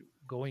guys were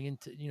going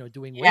into,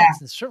 doing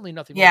weights, and certainly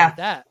nothing wrong with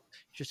that.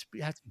 Just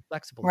you have to be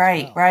flexible.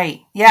 Right, as well.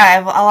 Right. Yeah, I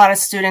have a lot of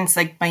students,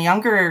 like my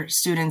younger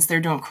students, they're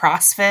doing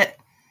CrossFit,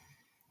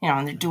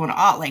 and they're doing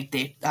all like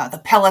the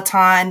Peloton.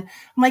 I'm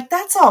like,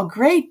 that's all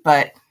great,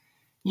 but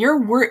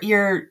you're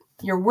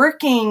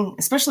working,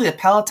 especially the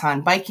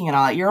Peloton, biking and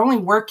all that. You're only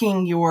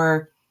working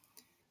your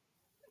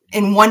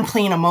in one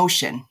plane of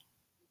motion.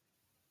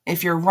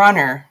 If you're a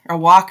runner or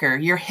walker,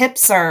 your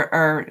hips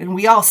are, and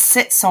we all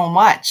sit so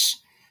much.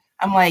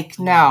 I'm like,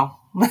 no.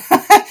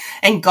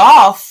 In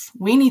golf,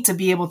 we need to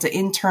be able to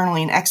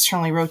internally and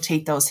externally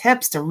rotate those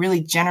hips to really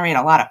generate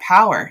a lot of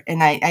power.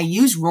 And I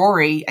use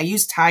Rory, I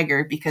use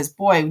Tiger, because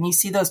boy, when you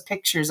see those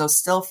pictures, those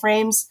still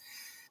frames,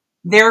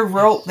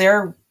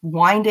 they're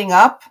winding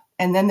up,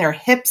 and then their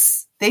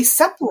hips, they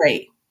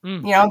separate.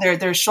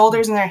 Their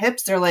shoulders and their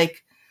hips, they're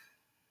like,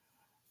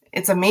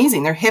 it's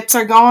amazing. Their hips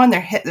are going,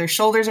 their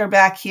shoulders are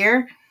back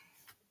here,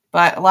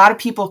 but a lot of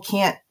people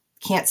can't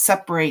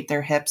separate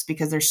their hips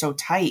because they're so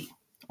tight,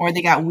 or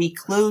they got weak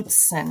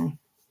glutes, and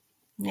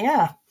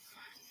yeah.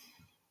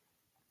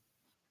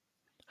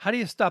 How do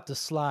you stop the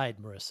slide,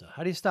 Marissa?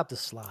 How do you stop the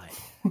slide?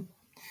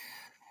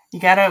 You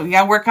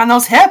gotta work on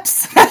those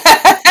hips.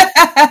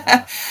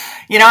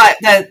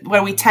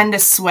 When we tend to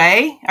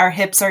sway, our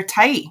hips are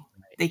tight.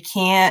 They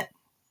can't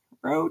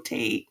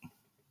rotate.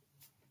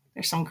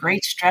 There's some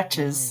great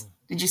stretches.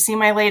 Did you see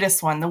my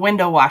latest one, the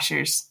window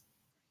washers?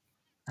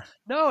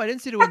 No, I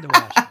didn't see the window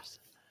washers.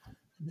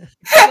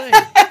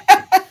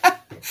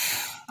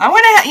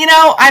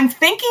 I'm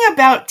thinking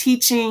about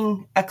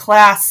teaching a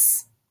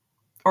class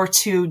or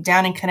two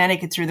down in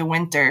Connecticut through the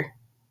winter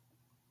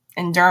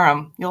in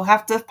Durham. You'll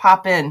have to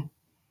pop in.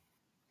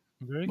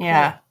 Very cool.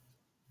 Yeah.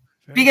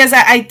 Because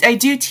I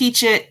do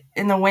teach it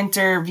in the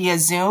winter via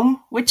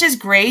Zoom, which is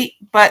great,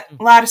 but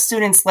a lot of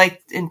students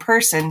like in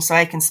person, so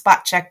I can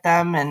spot check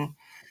them, and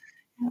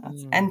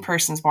in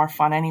person's more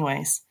fun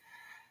anyways.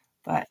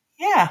 But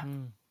yeah.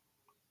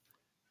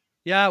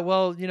 Yeah,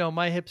 well,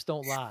 my hips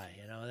don't lie.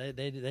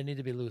 They need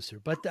to be looser.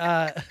 But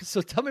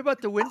so tell me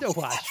about the window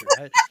washer.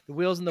 The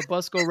wheels in the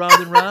bus go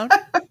round and round.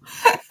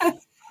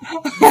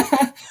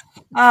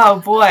 Oh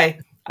boy.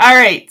 All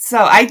right. So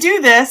I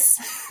do this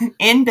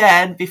in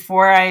bed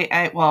before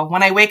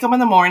when I wake up in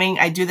the morning,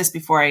 I do this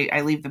before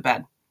I leave the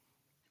bed.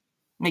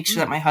 Make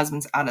sure that my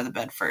husband's out of the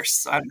bed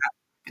first. So I'm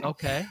not.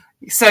 Okay.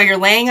 So you're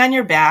laying on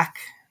your back.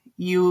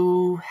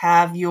 You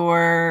have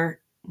your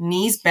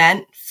knees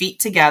bent, feet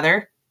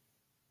together.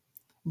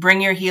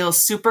 Bring your heels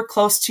super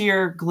close to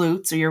your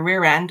glutes or your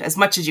rear end as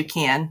much as you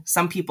can.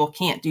 Some people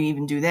can't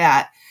even do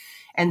that.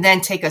 And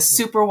then take a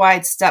super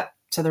wide step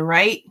to the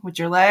right with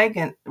your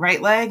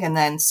right leg, and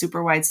then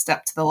super wide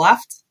step to the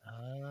left.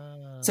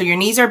 So your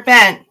knees are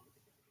bent.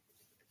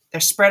 They're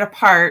spread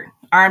apart.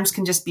 Arms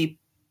can just be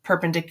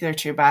perpendicular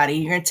to your body.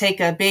 You're going to take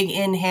a big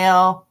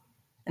inhale,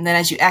 and then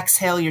as you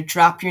exhale, you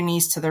drop your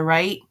knees to the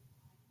right,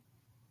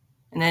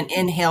 and then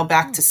inhale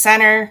back to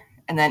center,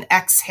 and then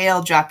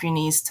exhale, drop your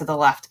knees to the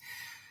left.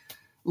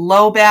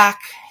 Low back,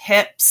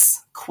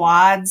 hips,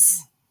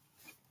 quads.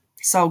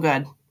 So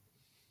good.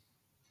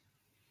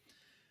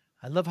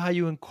 I love how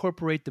you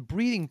incorporate the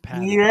breathing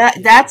pattern. Yeah,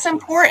 that's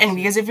important,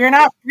 because if you're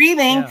not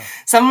breathing,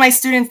 some of my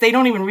students, they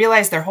don't even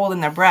realize they're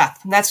holding their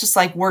breath. And that's just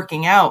like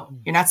working out.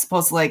 You're not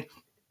supposed to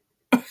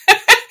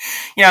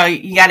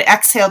you got to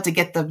exhale to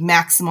get the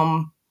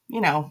maximum,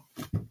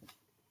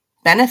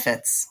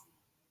 benefits.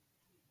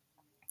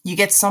 You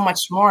get so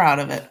much more out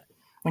of it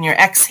when you're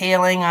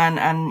exhaling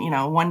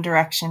on one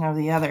direction or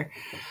the other.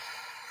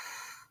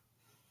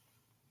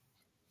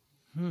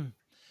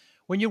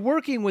 When you're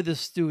working with a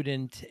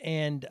student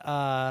and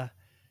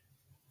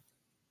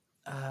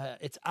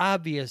it's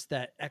obvious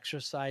that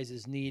exercise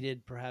is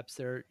needed, perhaps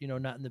they're,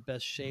 not in the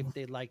best shape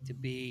they'd like to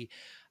be.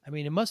 I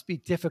mean, it must be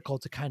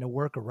difficult to kind of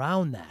work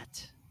around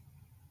that.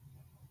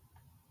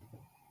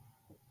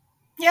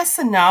 Yes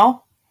and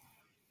no.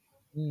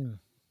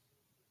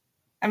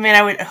 I mean,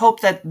 I would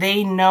hope that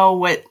they know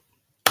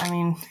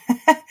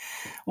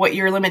what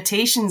your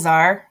limitations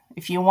are.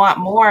 If you want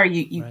more,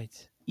 you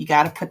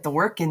got to put the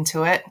work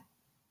into it.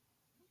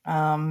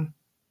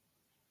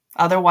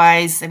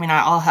 Otherwise,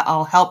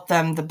 I'll help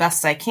them the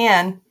best I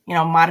can.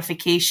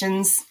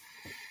 Modifications.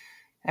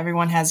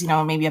 Everyone has,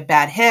 maybe a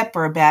bad hip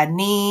or a bad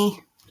knee,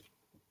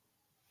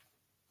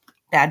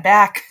 bad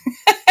back.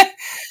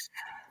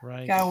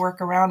 Right. Got to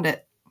work around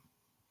it.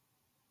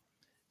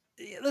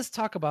 Let's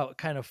talk about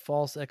kind of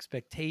false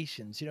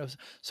expectations.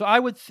 So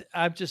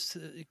I'm just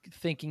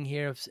thinking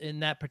here, in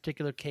that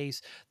particular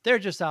case, they're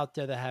just out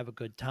there to have a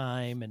good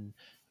time, and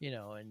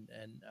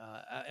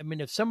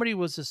if somebody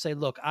was to say,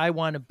 look, I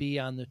want to be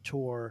on the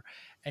tour,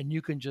 and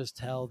you can just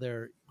tell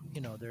they're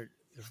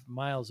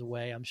miles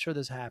away. I'm sure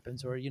this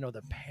happens, or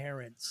the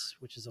parents,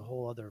 which is a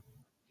whole other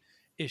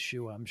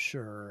issue, I'm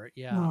sure.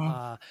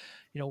 Yeah.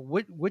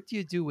 What do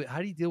you do?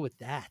 How do you deal with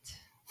that?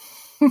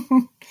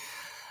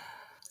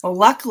 Well,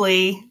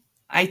 luckily,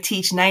 I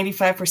teach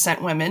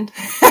 95% women.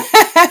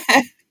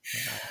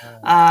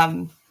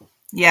 I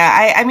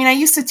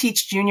used to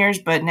teach juniors,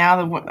 but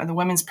now the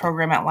women's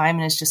program at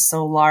Lyman is just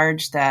so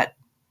large that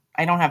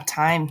I don't have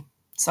time.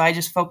 So I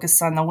just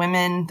focus on the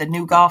women, the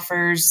new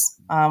golfers.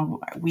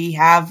 We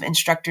have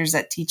instructors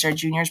that teach our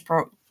juniors,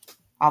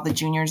 all the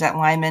juniors at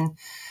Lyman.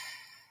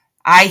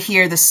 I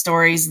hear the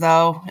stories,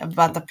 though,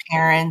 about the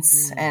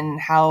parents and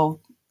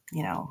how,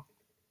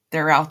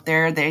 they're out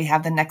there. They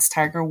have the next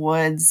Tiger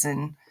Woods,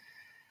 and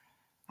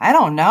I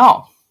don't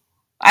know.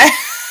 I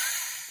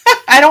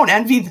I don't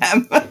envy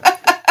them.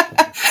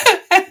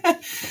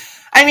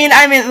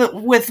 I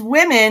mean, with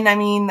women, I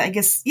mean, I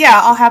guess, yeah,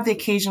 I'll have the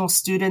occasional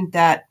student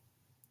that,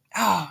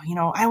 oh,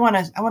 I want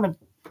to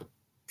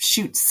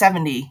shoot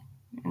 70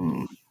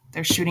 and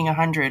they're shooting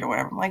 100 or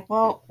whatever. I'm like,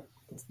 well,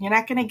 you're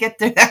not going to get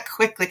there that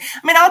quickly.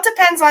 I mean, it all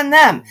depends on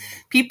them.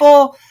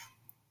 People,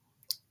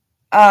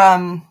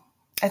 I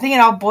think it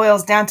all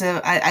boils down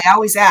to, I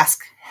always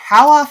ask,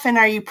 how often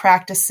are you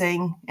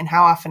practicing and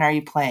how often are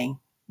you playing?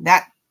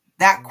 That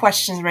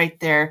question right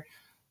there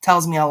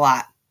tells me a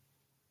lot.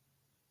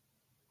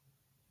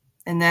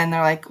 And then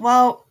they're like,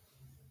 well,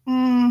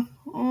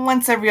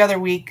 once every other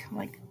week. I'm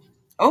like,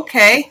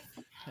 okay,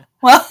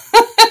 well,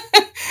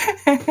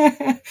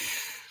 I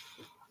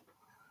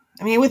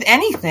mean, with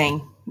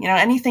anything,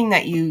 anything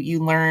that you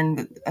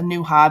learn, a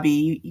new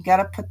hobby, you got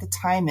to put the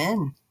time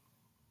in.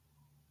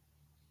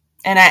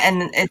 And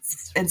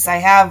I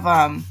have,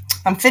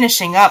 I'm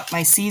finishing up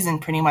my season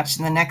pretty much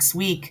in the next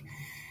week.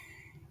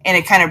 And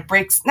it kind of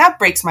not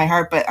breaks my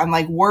heart, but I'm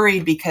like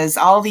worried because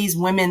all these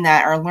women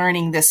that are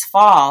learning this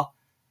fall,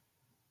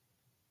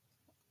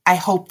 I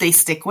hope they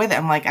stick with it.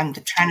 I'm trying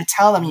to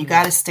tell them, you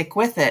got to stick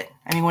with it.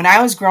 I mean, when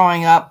I was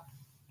growing up,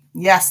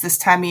 yes, this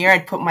time of year,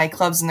 I'd put my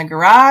clubs in the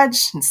garage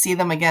and see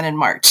them again in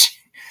March.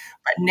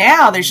 But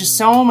now there's just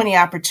so many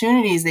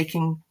opportunities. They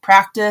can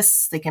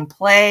practice, they can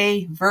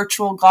play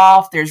virtual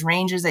golf. There's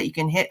ranges that you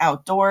can hit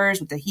outdoors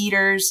with the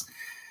heaters.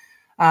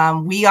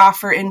 We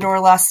offer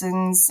indoor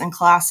lessons and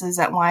classes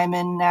at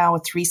Wyman now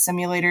with 3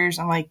 simulators.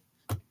 I'm like,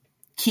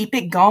 keep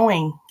it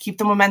going. Keep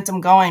the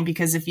momentum going,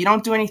 because if you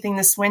don't do anything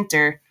this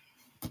winter,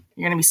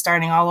 you're going to be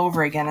starting all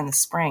over again in the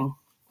spring.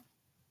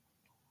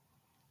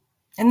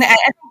 And I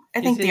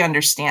think they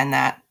understand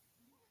that.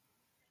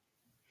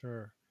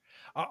 Sure.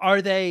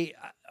 Are they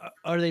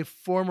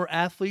former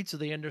athletes, so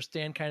they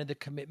understand kind of the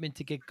commitment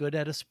to get good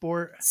at a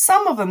sport?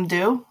 Some of them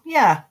do.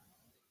 Yeah.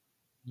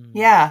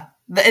 Yeah.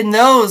 And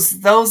those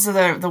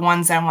are the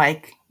ones I'm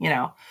like,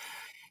 yeah.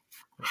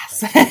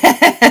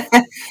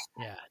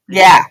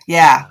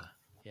 Yeah.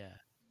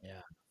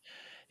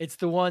 It's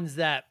the ones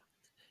that,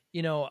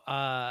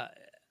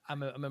 I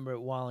remember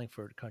at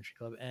Wallingford Country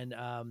Club, and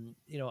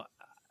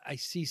I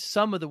see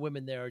some of the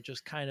women there are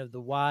just kind of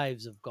the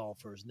wives of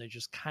golfers, and they're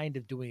just kind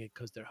of doing it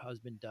because their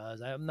husband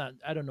does.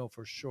 I don't know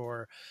for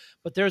sure,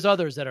 but there's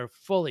others that are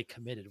fully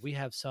committed. We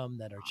have some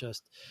that are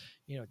just,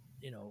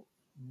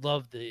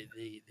 love the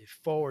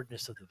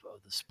forwardness of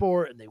the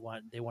sport, and they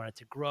want it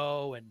to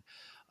grow. And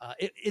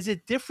is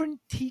it different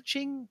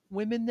teaching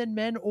women than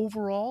men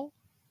overall?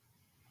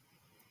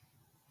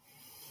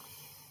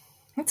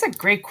 That's a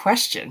great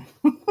question.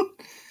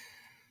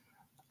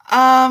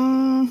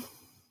 I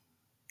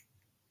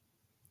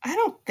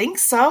don't think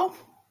so.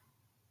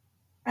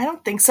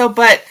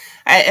 But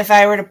if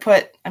I were to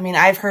put,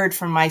 I've heard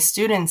from my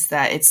students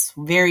that it's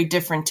very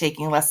different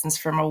taking lessons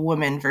from a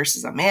woman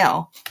versus a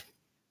male.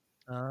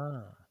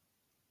 I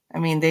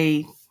mean,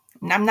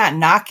 I'm not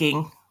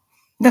knocking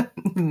the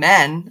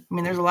men. I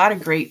mean, there's a lot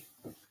of great,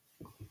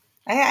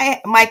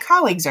 my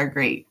colleagues are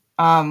great.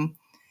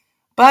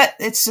 But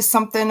it's just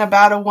something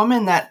about a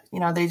woman that,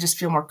 they just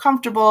feel more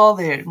comfortable.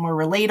 They're more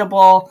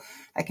relatable.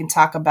 I can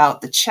talk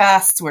about the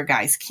chest where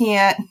guys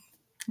can't.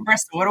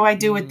 Marissa, what do I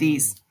do with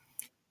these?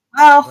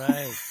 Well,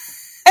 right.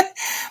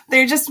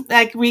 They're just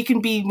like, we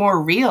can be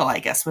more real, I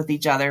guess, with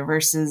each other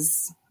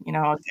versus,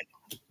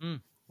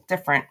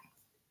 different.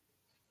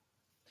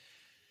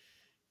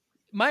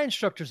 My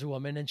instructor's a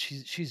woman, and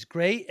she's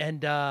great.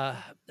 And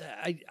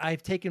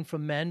I've taken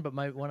from men, but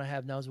my one I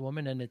have now is a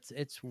woman, and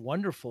it's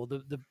wonderful.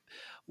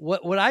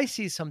 What I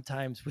see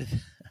sometimes with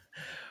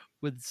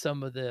with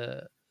some of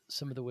the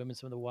women,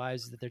 some of the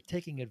wives, is that they're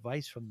taking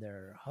advice from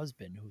their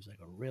husband, who's like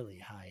a really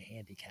high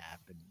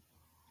handicap, and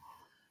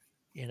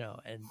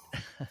and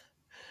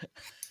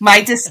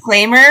my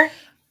disclaimer,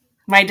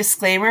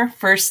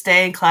 first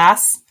day in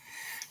class.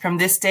 From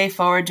this day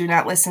forward, do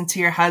not listen to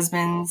your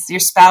husbands,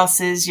 your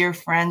spouses, your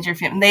friends, your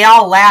family. And they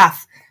all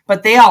laugh,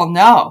 but they all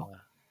know.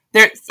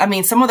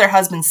 Some of their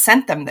husbands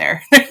sent them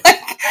there. They're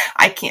like,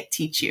 I can't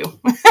teach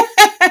you.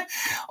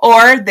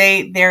 Or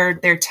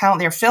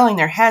they're filling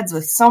their heads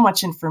with so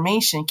much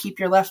information. Keep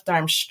your left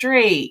arm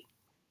straight.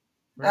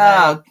 Right.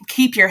 Oh,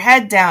 keep your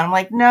head down. I'm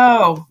like,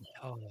 no.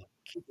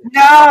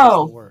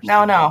 No.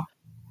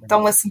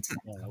 Don't listen to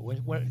them.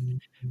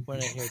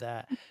 When I hear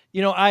that,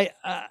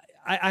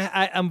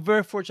 I'm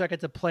very fortunate. I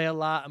get to play a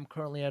lot. I'm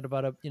currently at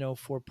about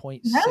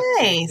 4.6, nice.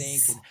 I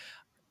think.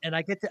 And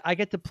I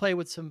get to play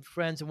with some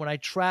friends. And when I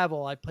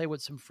travel, I play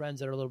with some friends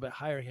that are a little bit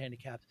higher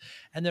handicapped.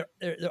 And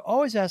they're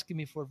always asking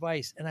me for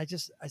advice. And I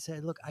say,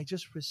 look, I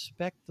just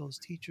respect those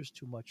teachers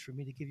too much for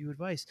me to give you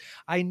advice.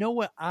 I know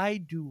what I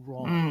do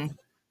wrong.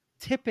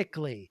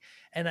 Typically,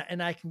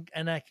 and I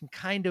can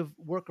kind of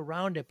work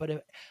around it,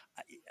 but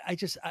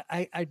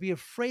I'd be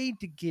afraid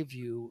to give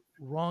you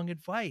wrong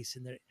advice,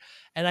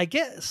 and I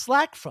get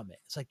slack from it.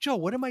 It's like, Joe,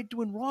 what am I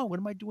doing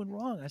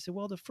wrong? I said,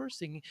 well, the first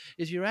thing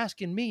is you're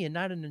asking me and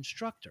not an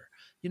instructor,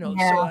 So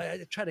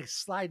I try to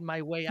slide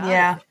my way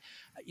out of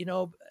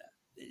it.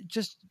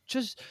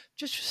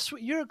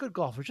 you're a good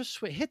golfer. Just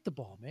hit the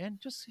ball, man.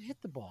 Just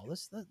hit the ball. What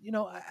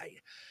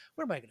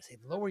am I going to say?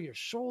 Lower your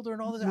shoulder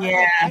and all this.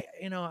 Yeah.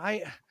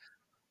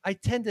 I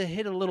tend to I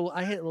hit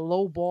a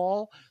low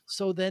ball.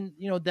 So then,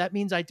 that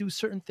means I do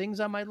certain things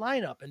on my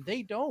lineup and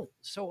they don't.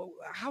 So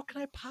how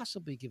can I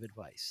possibly give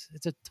advice?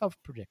 It's a tough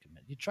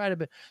predicament. You try to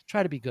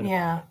be good about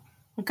Yeah. it.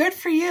 Well, good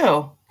for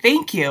you.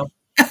 Thank you.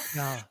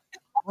 Yeah.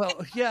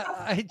 Well,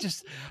 yeah,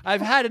 I've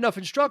had enough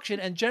instruction,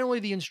 and generally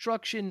the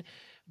instruction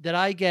that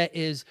I get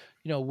is,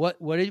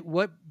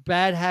 what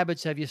bad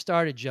habits have you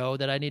started, Joe,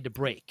 that I need to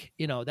break?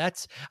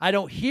 I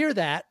don't hear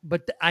that,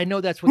 but I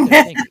know that's what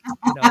they're thinking,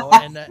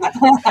 and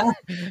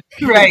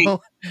Right.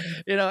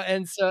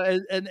 And so,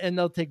 and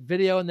they'll take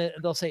video and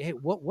they'll say, hey,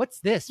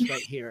 what's this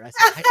right here? I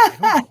said,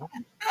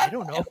 I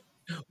don't know.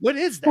 What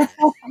is that?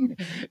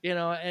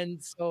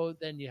 And so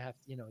then you have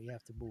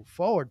to move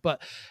forward.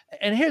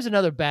 And here's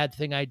another bad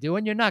thing I do,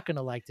 and you're not going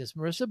to like this,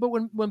 Marissa, but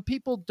when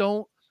people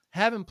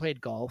haven't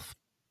played golf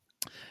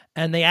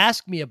and they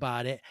ask me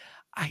about it,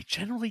 I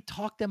generally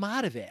talk them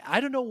out of it. I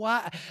don't know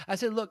why. I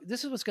said, look,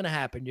 this is what's going to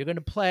happen. You're going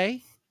to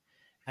play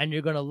and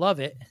you're going to love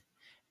it.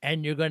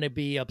 And you're going to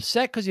be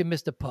upset because you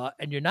missed a putt,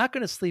 and you're not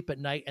going to sleep at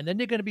night. And then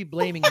you're going to be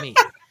blaming me.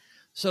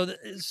 So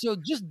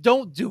just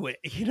don't do it,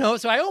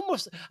 So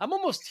I'm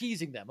almost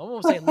teasing them. I'm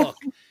almost saying, look,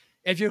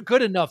 if you're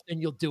good enough, then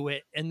you'll do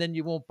it, and then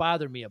you won't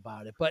bother me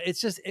about it. But it's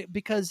just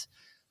because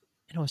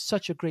it's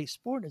such a great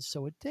sport. And it's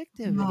so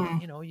addictive,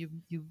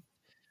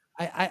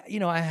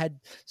 and I had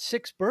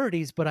 6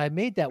 birdies, but I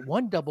made that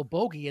one double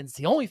bogey, and it's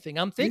the only thing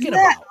I'm thinking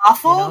about.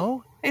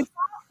 Awful? It's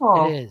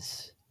awful. It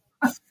is.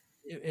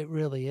 It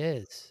really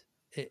is.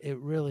 It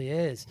really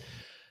is.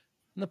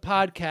 In the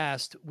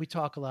podcast, we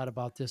talk a lot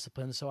about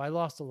discipline. So I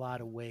lost a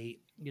lot of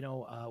weight,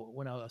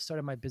 when I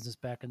started my business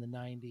back in the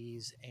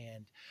 90s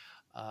and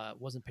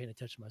wasn't paying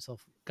attention to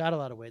myself, got a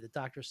lot of weight. The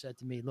doctor said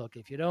to me, look,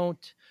 if you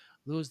don't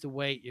lose the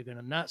weight, you're going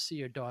to not see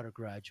your daughter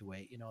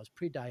graduate. I was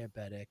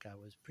pre-diabetic. I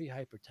was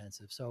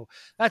pre-hypertensive. So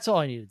that's all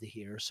I needed to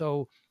hear.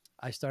 So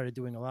I started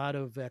doing a lot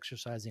of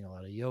exercising, a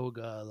lot of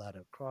yoga, a lot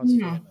of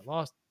CrossFit. I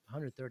lost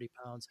 130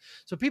 pounds.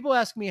 So people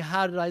ask me,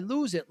 how did I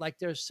lose it? Like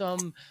there's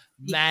some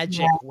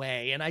magic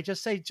way. And I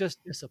just say,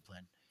 just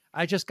discipline.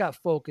 I just got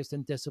focused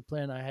and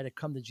discipline. I had a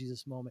come to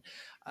Jesus moment.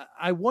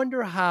 I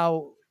wonder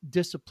how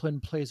discipline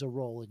plays a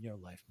role in your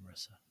life,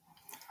 Marissa.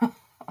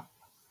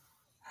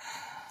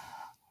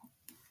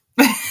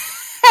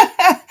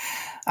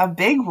 A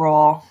big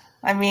role.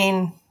 I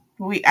mean,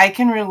 I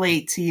can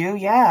relate to you.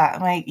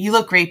 Yeah. You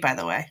look great, by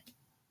the way.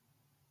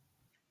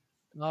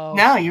 Oh,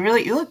 no, you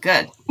look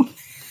good.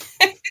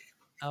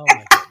 Oh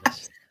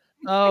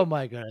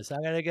my goodness.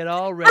 I'm going to get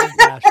all red and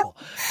bashful.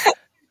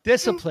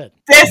 Discipline.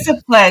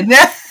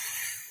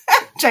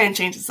 Trying to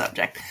change the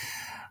subject.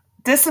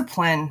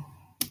 Discipline.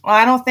 Well,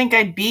 I don't think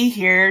I'd be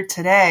here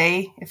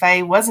today if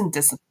I wasn't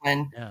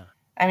disciplined. Yeah.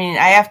 I mean,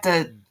 I have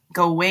to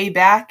go way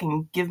back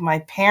and give my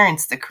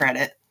parents the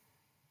credit.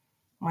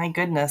 My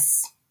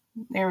goodness.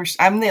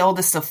 I'm the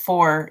oldest of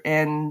 4,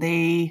 and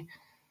me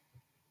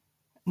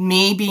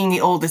being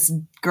the oldest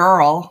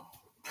girl,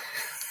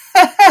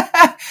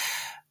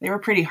 they were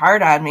pretty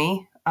hard on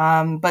me.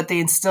 But they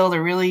instilled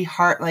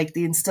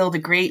a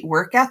great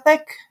work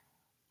ethic.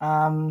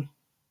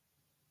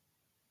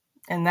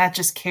 And that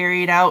just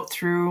carried out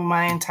through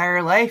my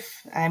entire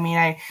life. I mean,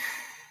 I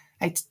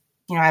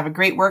have a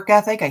great work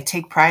ethic. I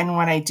take pride in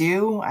what I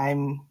do.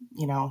 I'm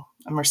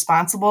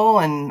responsible,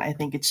 and I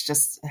think it's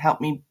just helped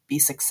me be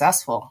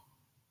successful.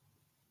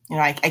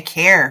 I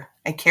care.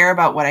 I care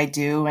about what I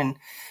do, and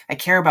I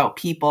care about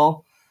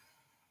people.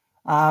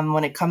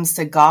 When it comes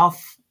to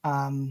golf,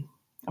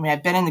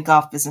 I've been in the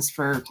golf business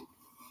for,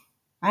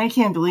 I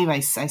can't believe I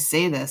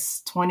say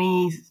this,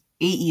 28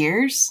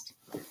 years.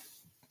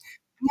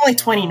 I'm only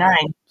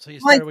 29. So I'm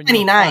only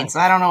 29, so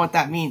I don't know what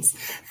that means.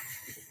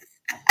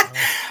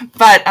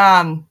 But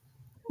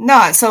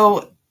no,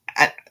 so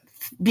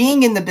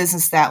being in the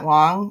business that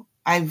long,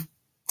 I've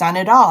done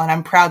it all, and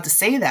I'm proud to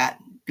say that,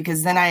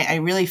 because then I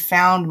really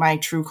found my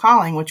true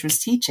calling, which was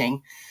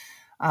teaching.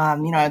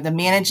 The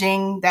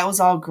managing, that was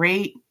all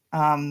great.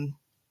 And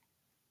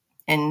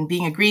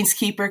being a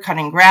greenskeeper,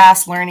 cutting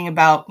grass, learning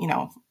about,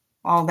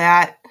 all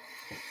that.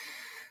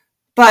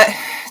 But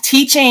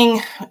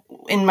teaching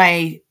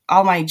in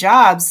all my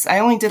jobs, I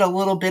only did a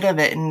little bit of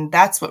it, and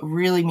that's what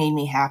really made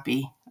me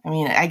happy. I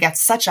mean, I got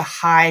such a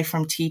high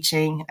from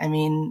teaching. I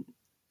mean,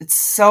 it's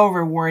so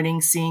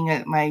rewarding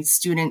seeing my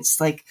students,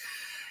 they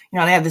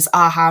have this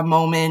aha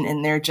moment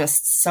and they're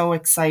just so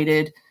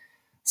excited.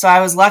 So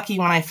I was lucky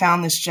when I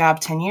found this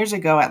job 10 years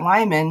ago at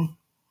Lyman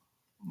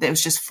that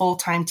was just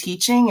full-time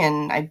teaching.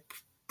 And I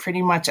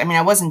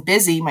wasn't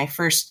busy my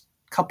first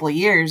couple of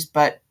years,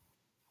 but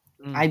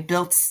I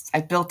built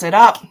it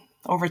up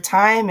over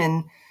time,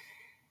 and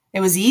it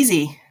was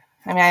easy.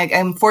 I mean,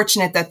 I'm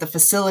fortunate that the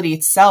facility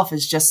itself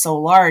is just so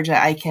large.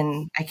 I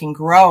can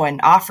grow and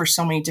offer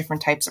so many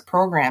different types of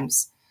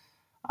programs.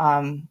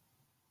 But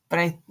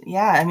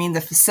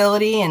the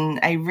facility, and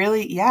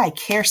I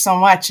care so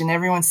much. And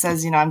everyone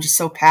says, I'm just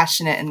so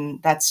passionate, and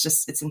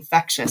it's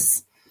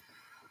infectious.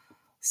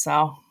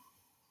 So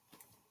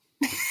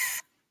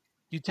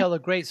You tell a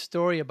great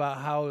story about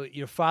how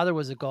your father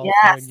was a golfer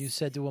and you yes.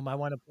 said to him, "I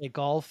want to play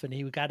golf," and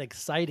he got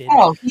excited.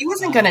 Oh, he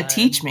wasn't going to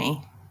teach And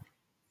me.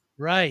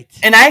 right.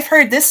 And I've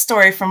heard this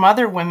story from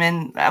other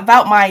women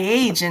about my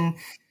age, and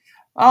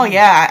oh Mm,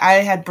 yeah, I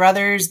had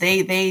brothers.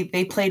 They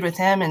played with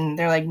him, and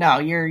they're like, no,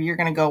 you're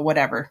gonna go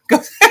whatever.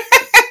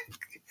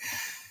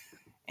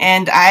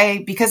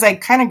 And because I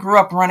kind of grew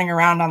up running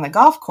around on the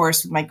golf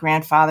course with my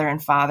grandfather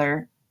and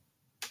father,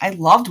 I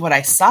loved what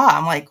I saw.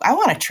 I'm like, I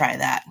want to try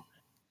that.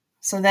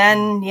 So mm.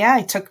 then, yeah,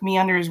 he took me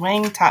under his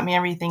wing, taught me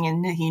everything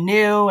he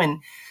knew,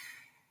 and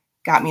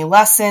got me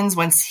lessons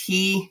once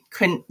he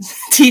couldn't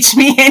teach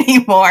me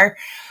anymore.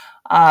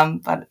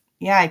 But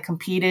yeah, I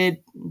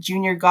competed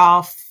junior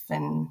golf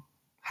and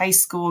high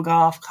school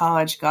golf,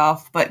 college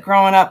golf. But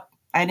growing up,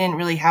 I didn't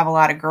really have a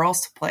lot of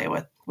girls to play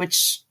with,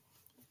 which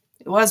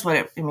it was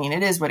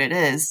it is what it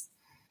is.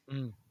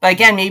 Mm, But mm.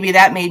 again, maybe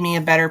that made me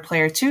a better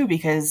player too,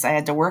 because I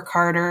had to work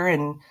harder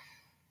and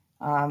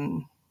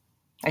um,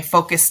 I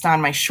focused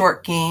on my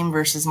short game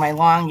versus my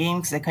long game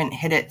because I couldn't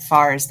hit it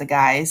far as the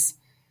guys.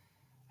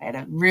 I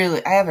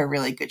have a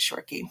really good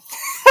short game.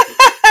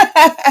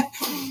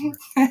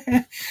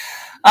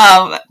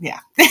 Yeah.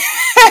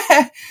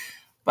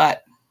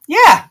 But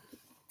yeah,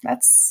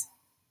 that's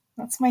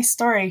my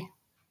story.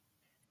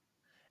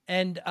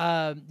 And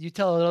you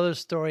tell another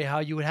story how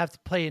you would have to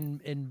play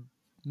in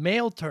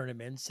male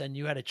tournaments, and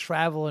you had to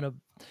travel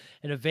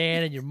in a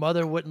van, and your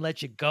mother wouldn't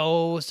let you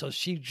go, so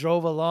she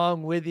drove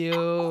along with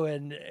you,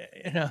 and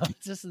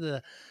just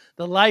the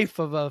life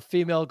of a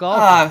female Oh, I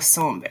golfer. was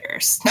so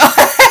embarrassed.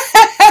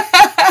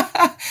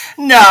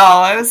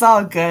 No, it was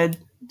all good.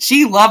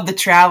 She loved the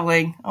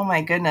traveling. Oh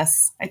my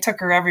goodness. I took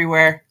her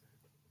everywhere.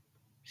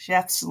 She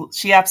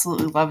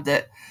absolutely loved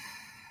it.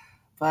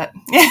 But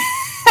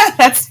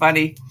that's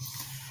funny.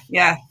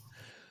 Yeah.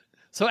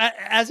 So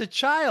as a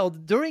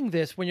child, during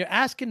this, when you're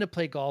asking to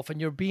play golf and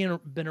you're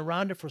been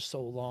around it for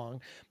so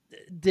long,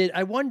 did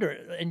I wonder?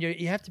 And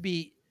you have to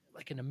be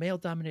like in a male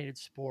dominated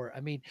sport.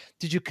 I mean,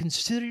 did you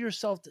consider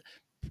yourself?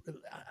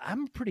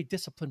 I'm a pretty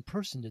disciplined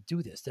person to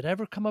do this. Did it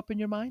ever come up in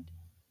your mind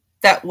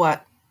That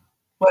what?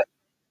 What?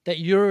 that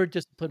you're a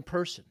disciplined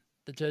person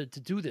to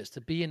do this,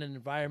 to be in an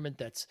environment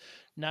that's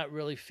not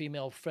really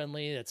female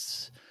friendly?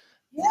 It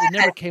Yeah.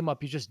 never came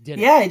up. You just did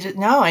it. Yeah,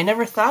 no, I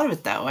never thought of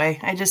it that way.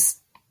 I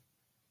just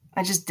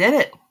did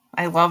it.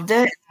 I loved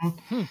it. And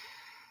Hmm.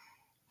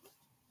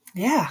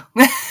 yeah.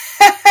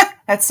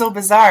 That's so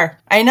bizarre.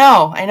 I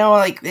know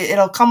like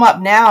it'll come up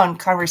now in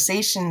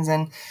conversations,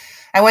 and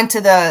I went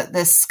to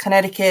this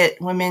Connecticut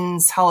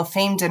Women's Hall of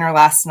Fame dinner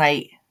last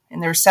night,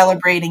 and they were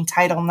celebrating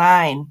Title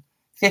IX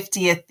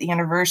 50th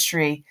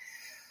anniversary,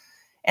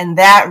 and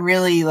that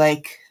really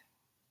like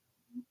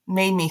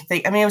made me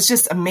think. I mean, it was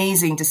just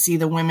amazing to see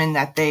the women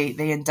that they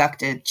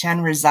inducted. Jen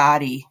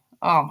Rosati.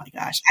 Oh my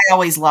gosh, I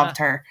always loved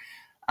her.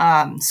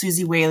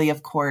 Susie Whaley,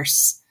 of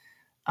course.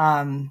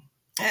 Um,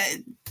 uh,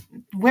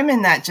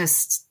 Women that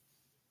just,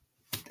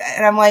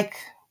 and I'm like,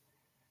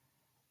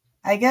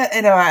 I get,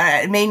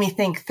 it made me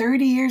think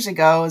 30 years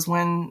ago is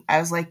when I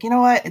was like, you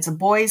know what? It's a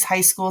boys'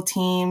 high school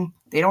team.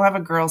 They don't have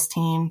a girls'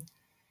 team.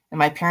 And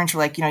my parents were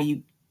like,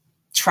 you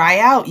try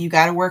out. You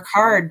got to work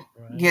hard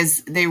Right.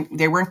 because they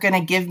weren't going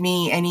to give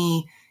me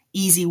any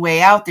easy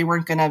way out. They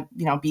weren't going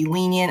to, be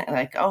lenient.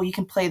 Like, oh, you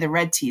can play the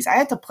red tees. I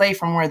had to play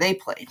from where they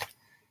played.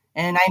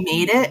 And I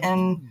made it.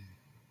 And Mm.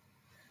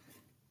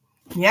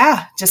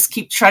 yeah, just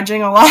keep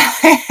trudging along,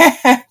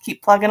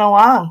 keep plugging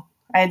along.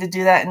 I had to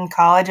do that in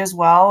college as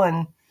well.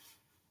 And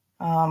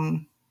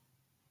um,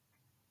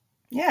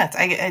 yeah,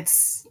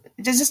 it's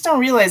just don't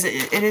realize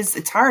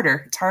it's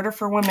harder. It's harder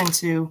for women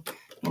to,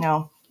 you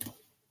know,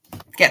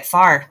 get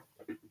far.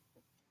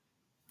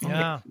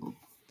 Yeah.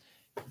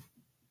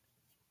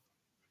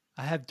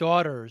 I have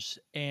daughters,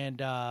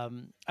 and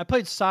I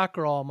played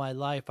soccer all my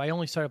life. I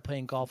only started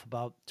playing golf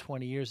about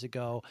 20 years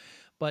ago,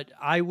 but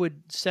I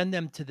would send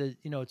them to to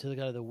the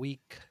kind of the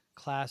week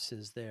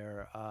classes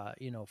there,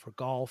 for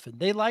golf, and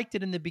they liked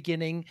it in the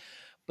beginning,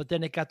 but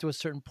then it got to a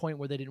certain point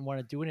where they didn't want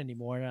to do it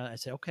anymore, and I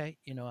said, okay,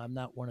 I'm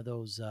not one of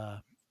those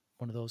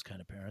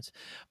kind of parents,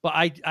 but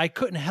I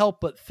couldn't help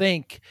but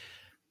think,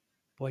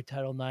 boy,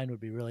 Title IX would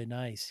be really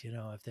nice,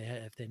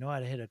 if they know how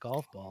to hit a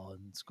golf ball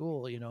in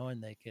school,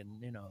 and they can,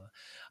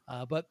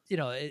 but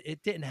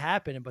it didn't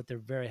happen. But they're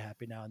very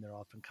happy now, and they're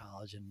off in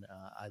college, and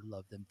I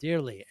love them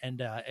dearly.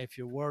 And if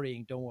you're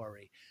worrying, don't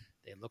worry,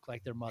 they look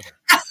like their mother.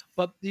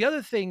 But the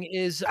other thing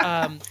is,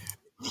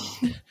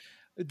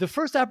 the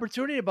first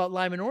opportunity about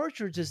Lyman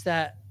Orchards is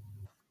that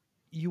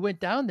you went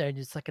down there and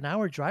it's like an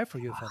hour drive for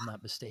you, if I'm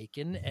not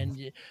mistaken. And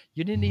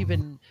you didn't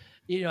even,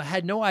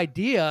 had no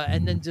idea.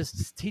 And then just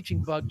this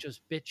teaching bug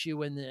just bit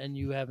you and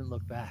you haven't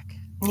looked back.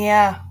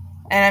 Yeah.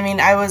 And I mean,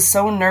 I was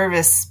so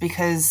nervous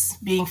because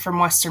being from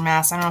Western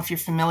Mass, I don't know if you're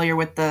familiar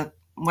with the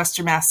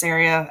Western Mass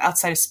area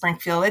outside of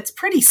Springfield. It's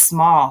pretty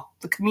small,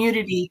 the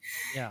community.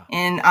 Yeah.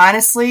 And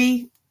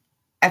honestly,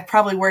 I've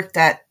probably worked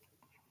at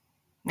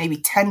maybe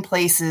 10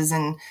 places,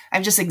 and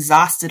I've just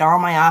exhausted all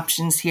my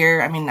options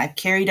here. I mean, I've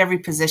carried every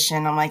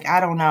position. I'm like, I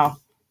don't know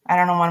what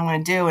I'm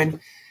going to do. And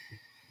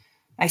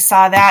I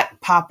saw that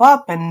pop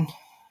up, and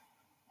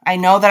I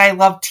know that I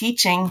love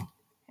teaching.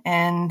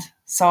 And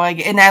so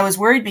I was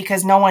worried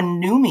because no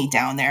one knew me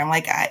down there. I'm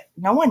like,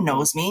 no one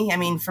knows me. I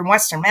mean, from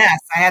Western Mass,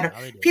 I had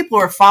people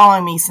who were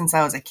following me since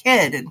I was a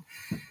kid.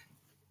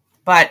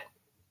 But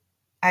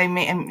I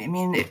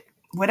mean,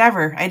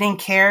 whatever. I didn't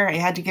care. I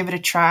had to give it a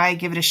try,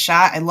 give it a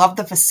shot. I love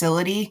the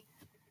facility.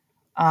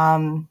 I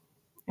mean,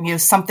 it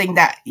was something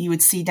that you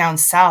would see down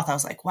south. I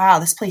was like, wow,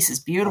 this place is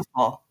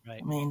beautiful.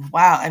 Right. I mean,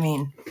 wow. I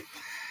mean,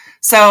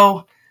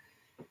 so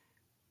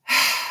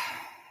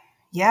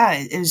yeah,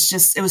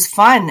 it was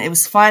fun. I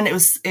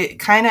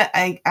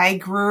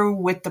grew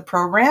with the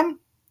program,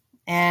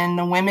 and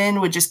the women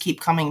would just keep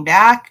coming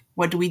back.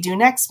 What do we do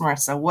next,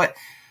 Marissa?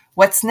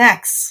 What's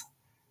next?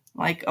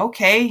 Like,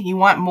 okay, you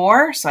want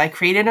more? So I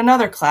created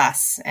another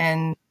class,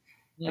 and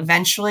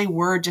eventually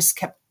word just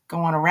kept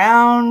going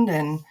around,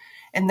 and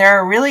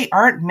there really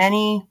aren't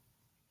many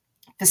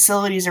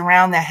facilities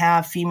around that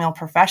have female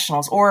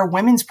professionals or a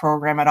women's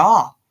program at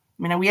all.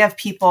 I mean, we have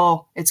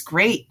people, it's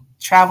great,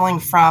 traveling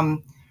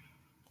from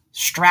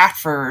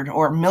Stratford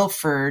or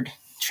Milford,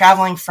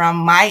 traveling from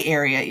my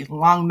area,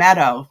 Long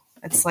Meadow.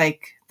 It's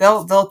like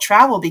they'll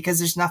travel because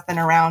there's nothing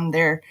around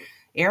their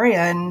area,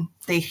 and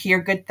they hear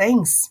good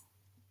things.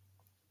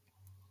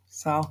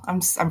 So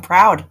I'm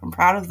proud. I'm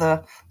proud of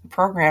the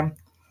program.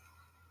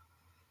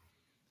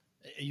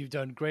 You've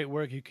done great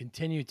work. You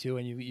continue to,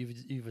 and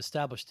you've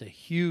established a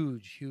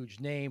huge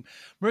name.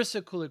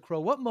 Marissa Cooley-Crow,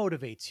 what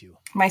motivates you?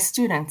 My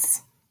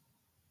students.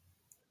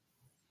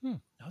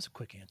 That was a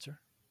quick answer.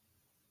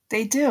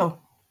 They do.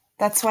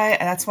 That's why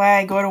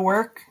I go to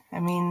work. I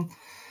mean,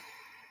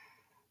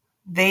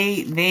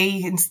 they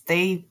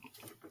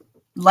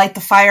light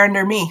the fire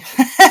under me.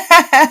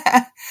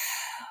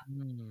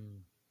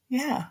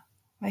 Yeah,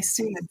 my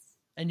students.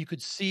 And you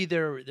could see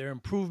their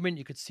improvement.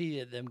 You could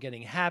see them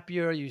getting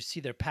happier. You see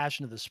their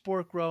passion of the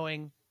sport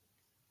growing.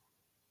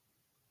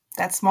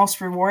 That's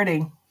most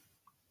rewarding.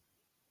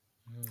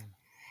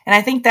 And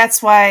I think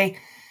that's why,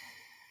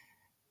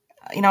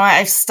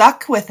 I've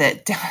stuck with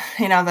it. The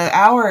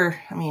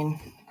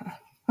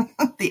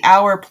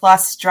hour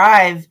plus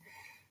drive,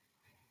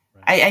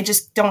 right. I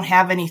just don't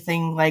have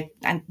anything like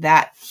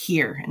that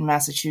here in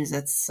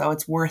Massachusetts. So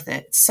it's worth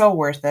it. It's so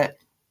worth it.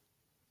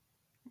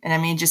 And I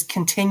mean, it just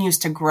continues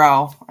to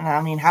grow. And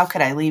I mean, how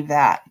could I leave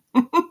that?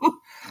 Right.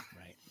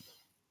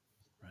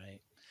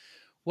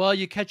 Well,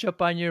 you catch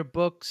up on your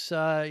books,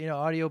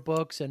 audio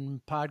books and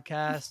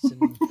podcasts.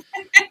 And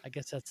I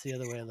guess that's the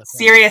other way to look at it.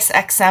 Sirius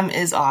XM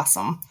is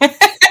awesome. Yeah.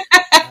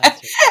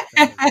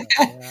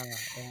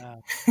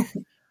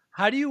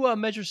 How do you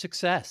measure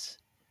success?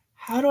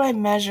 How do I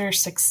measure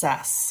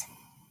success?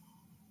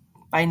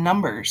 By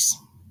numbers.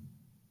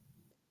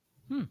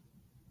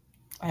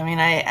 I mean,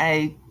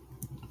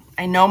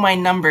 I know my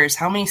numbers.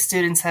 How many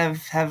students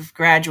have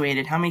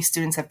graduated? How many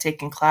students have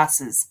taken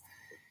classes?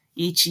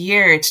 Each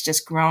year, it's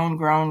just grown.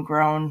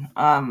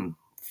 I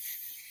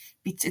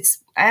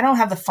don't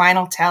have the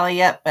final tally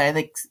yet, but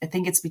I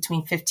think it's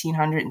between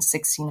 1,500 and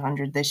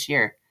 1,600 this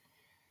year.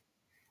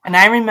 And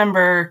I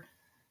remember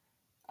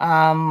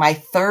my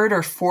third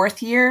or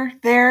fourth year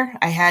there,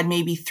 I had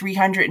maybe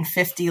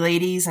 350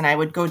 ladies, and I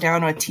would go down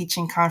to a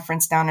teaching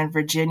conference down in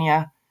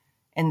Virginia,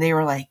 and they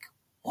were like,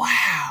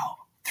 wow,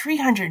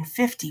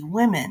 350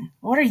 women.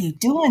 What are you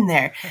doing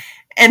there?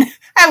 And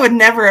I would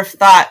never have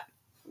thought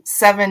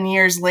 7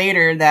 years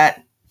later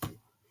that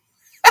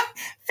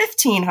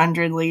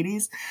 1,500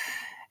 ladies.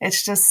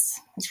 It's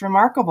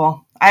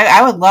remarkable.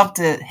 I would love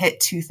to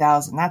hit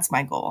 2,000. That's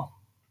my goal.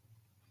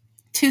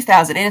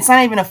 2,000. And it's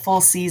not even a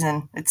full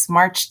season. It's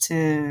March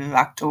to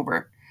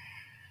October.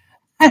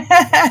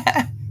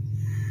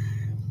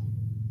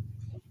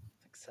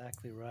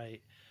 Exactly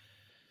right.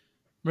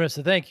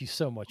 Marissa, thank you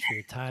so much for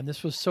your time.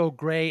 This was so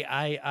great.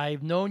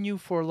 I've known you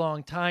for a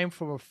long time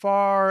from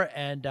afar,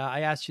 and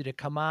I asked you to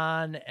come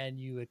on, and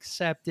you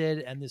accepted,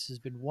 and this has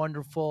been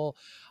wonderful.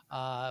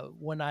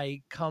 When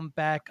I come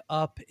back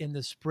up in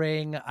the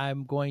spring,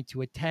 I'm going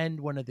to attend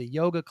one of the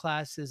yoga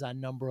classes on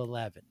number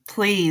 11.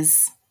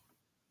 Please.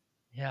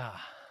 Yeah.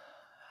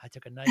 I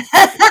took a nice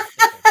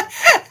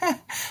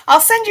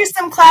I'll send you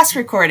some class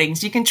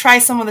recordings. You can try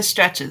some of the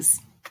stretches.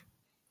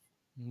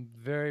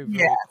 Very,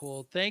 very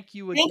cool. Thank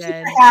you again.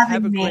 Thank you for having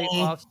Have a me. great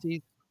off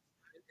season.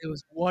 It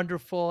was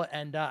wonderful,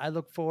 and I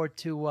look forward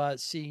to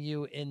seeing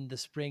you in the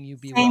spring. You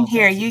be Same well.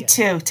 here. Thanks You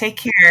again. too. Take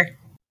care.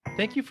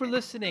 Thank you for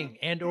listening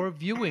and or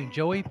viewing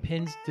Joey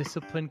Pinn's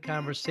Discipline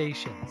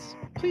Conversations.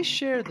 Please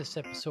share this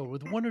episode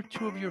with one or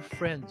two of your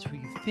friends who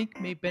you think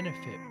may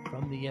benefit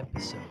from the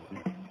episode.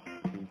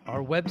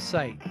 Our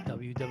website,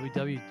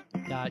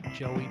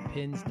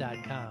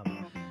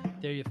 www.joeypins.com.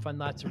 There you'll find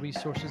lots of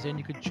resources, and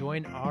you could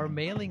join our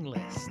mailing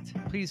list.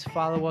 Please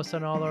follow us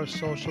on all our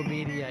social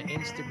media,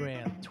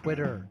 Instagram,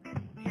 Twitter,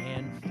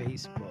 and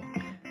Facebook.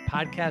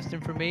 Podcast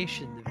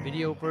information. The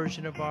video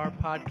version of our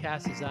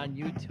podcast is on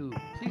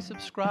YouTube. Please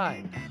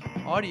subscribe.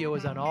 Audio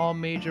is on all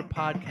major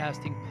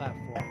podcasting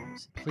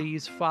platforms.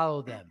 Please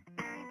follow them.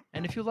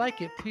 And if you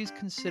like it, please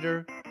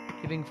consider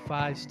giving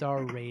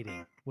 5-star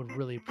rating. Would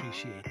really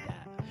appreciate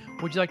that.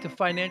 Would you like to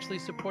financially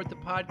support the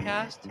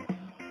podcast?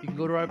 You can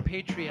go to our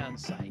Patreon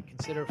site.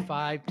 Consider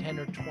 $5, $10,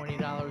 or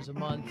 $20 a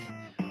month.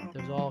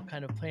 There's all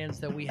kind of plans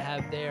that we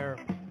have there.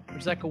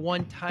 There's like a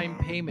one-time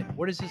payment.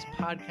 What is this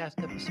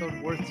podcast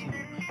episode worth to you?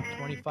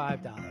 $25,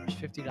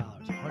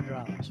 $50,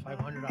 $100,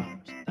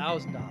 $500,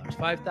 $1,000,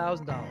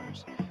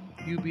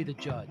 $5,000. You be the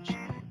judge. You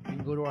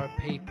can go to our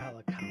PayPal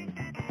account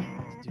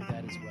to do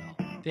that as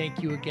well.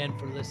 Thank you again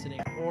for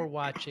listening or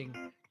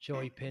watching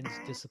Joey Pin's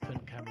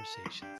Disciplined Conversations.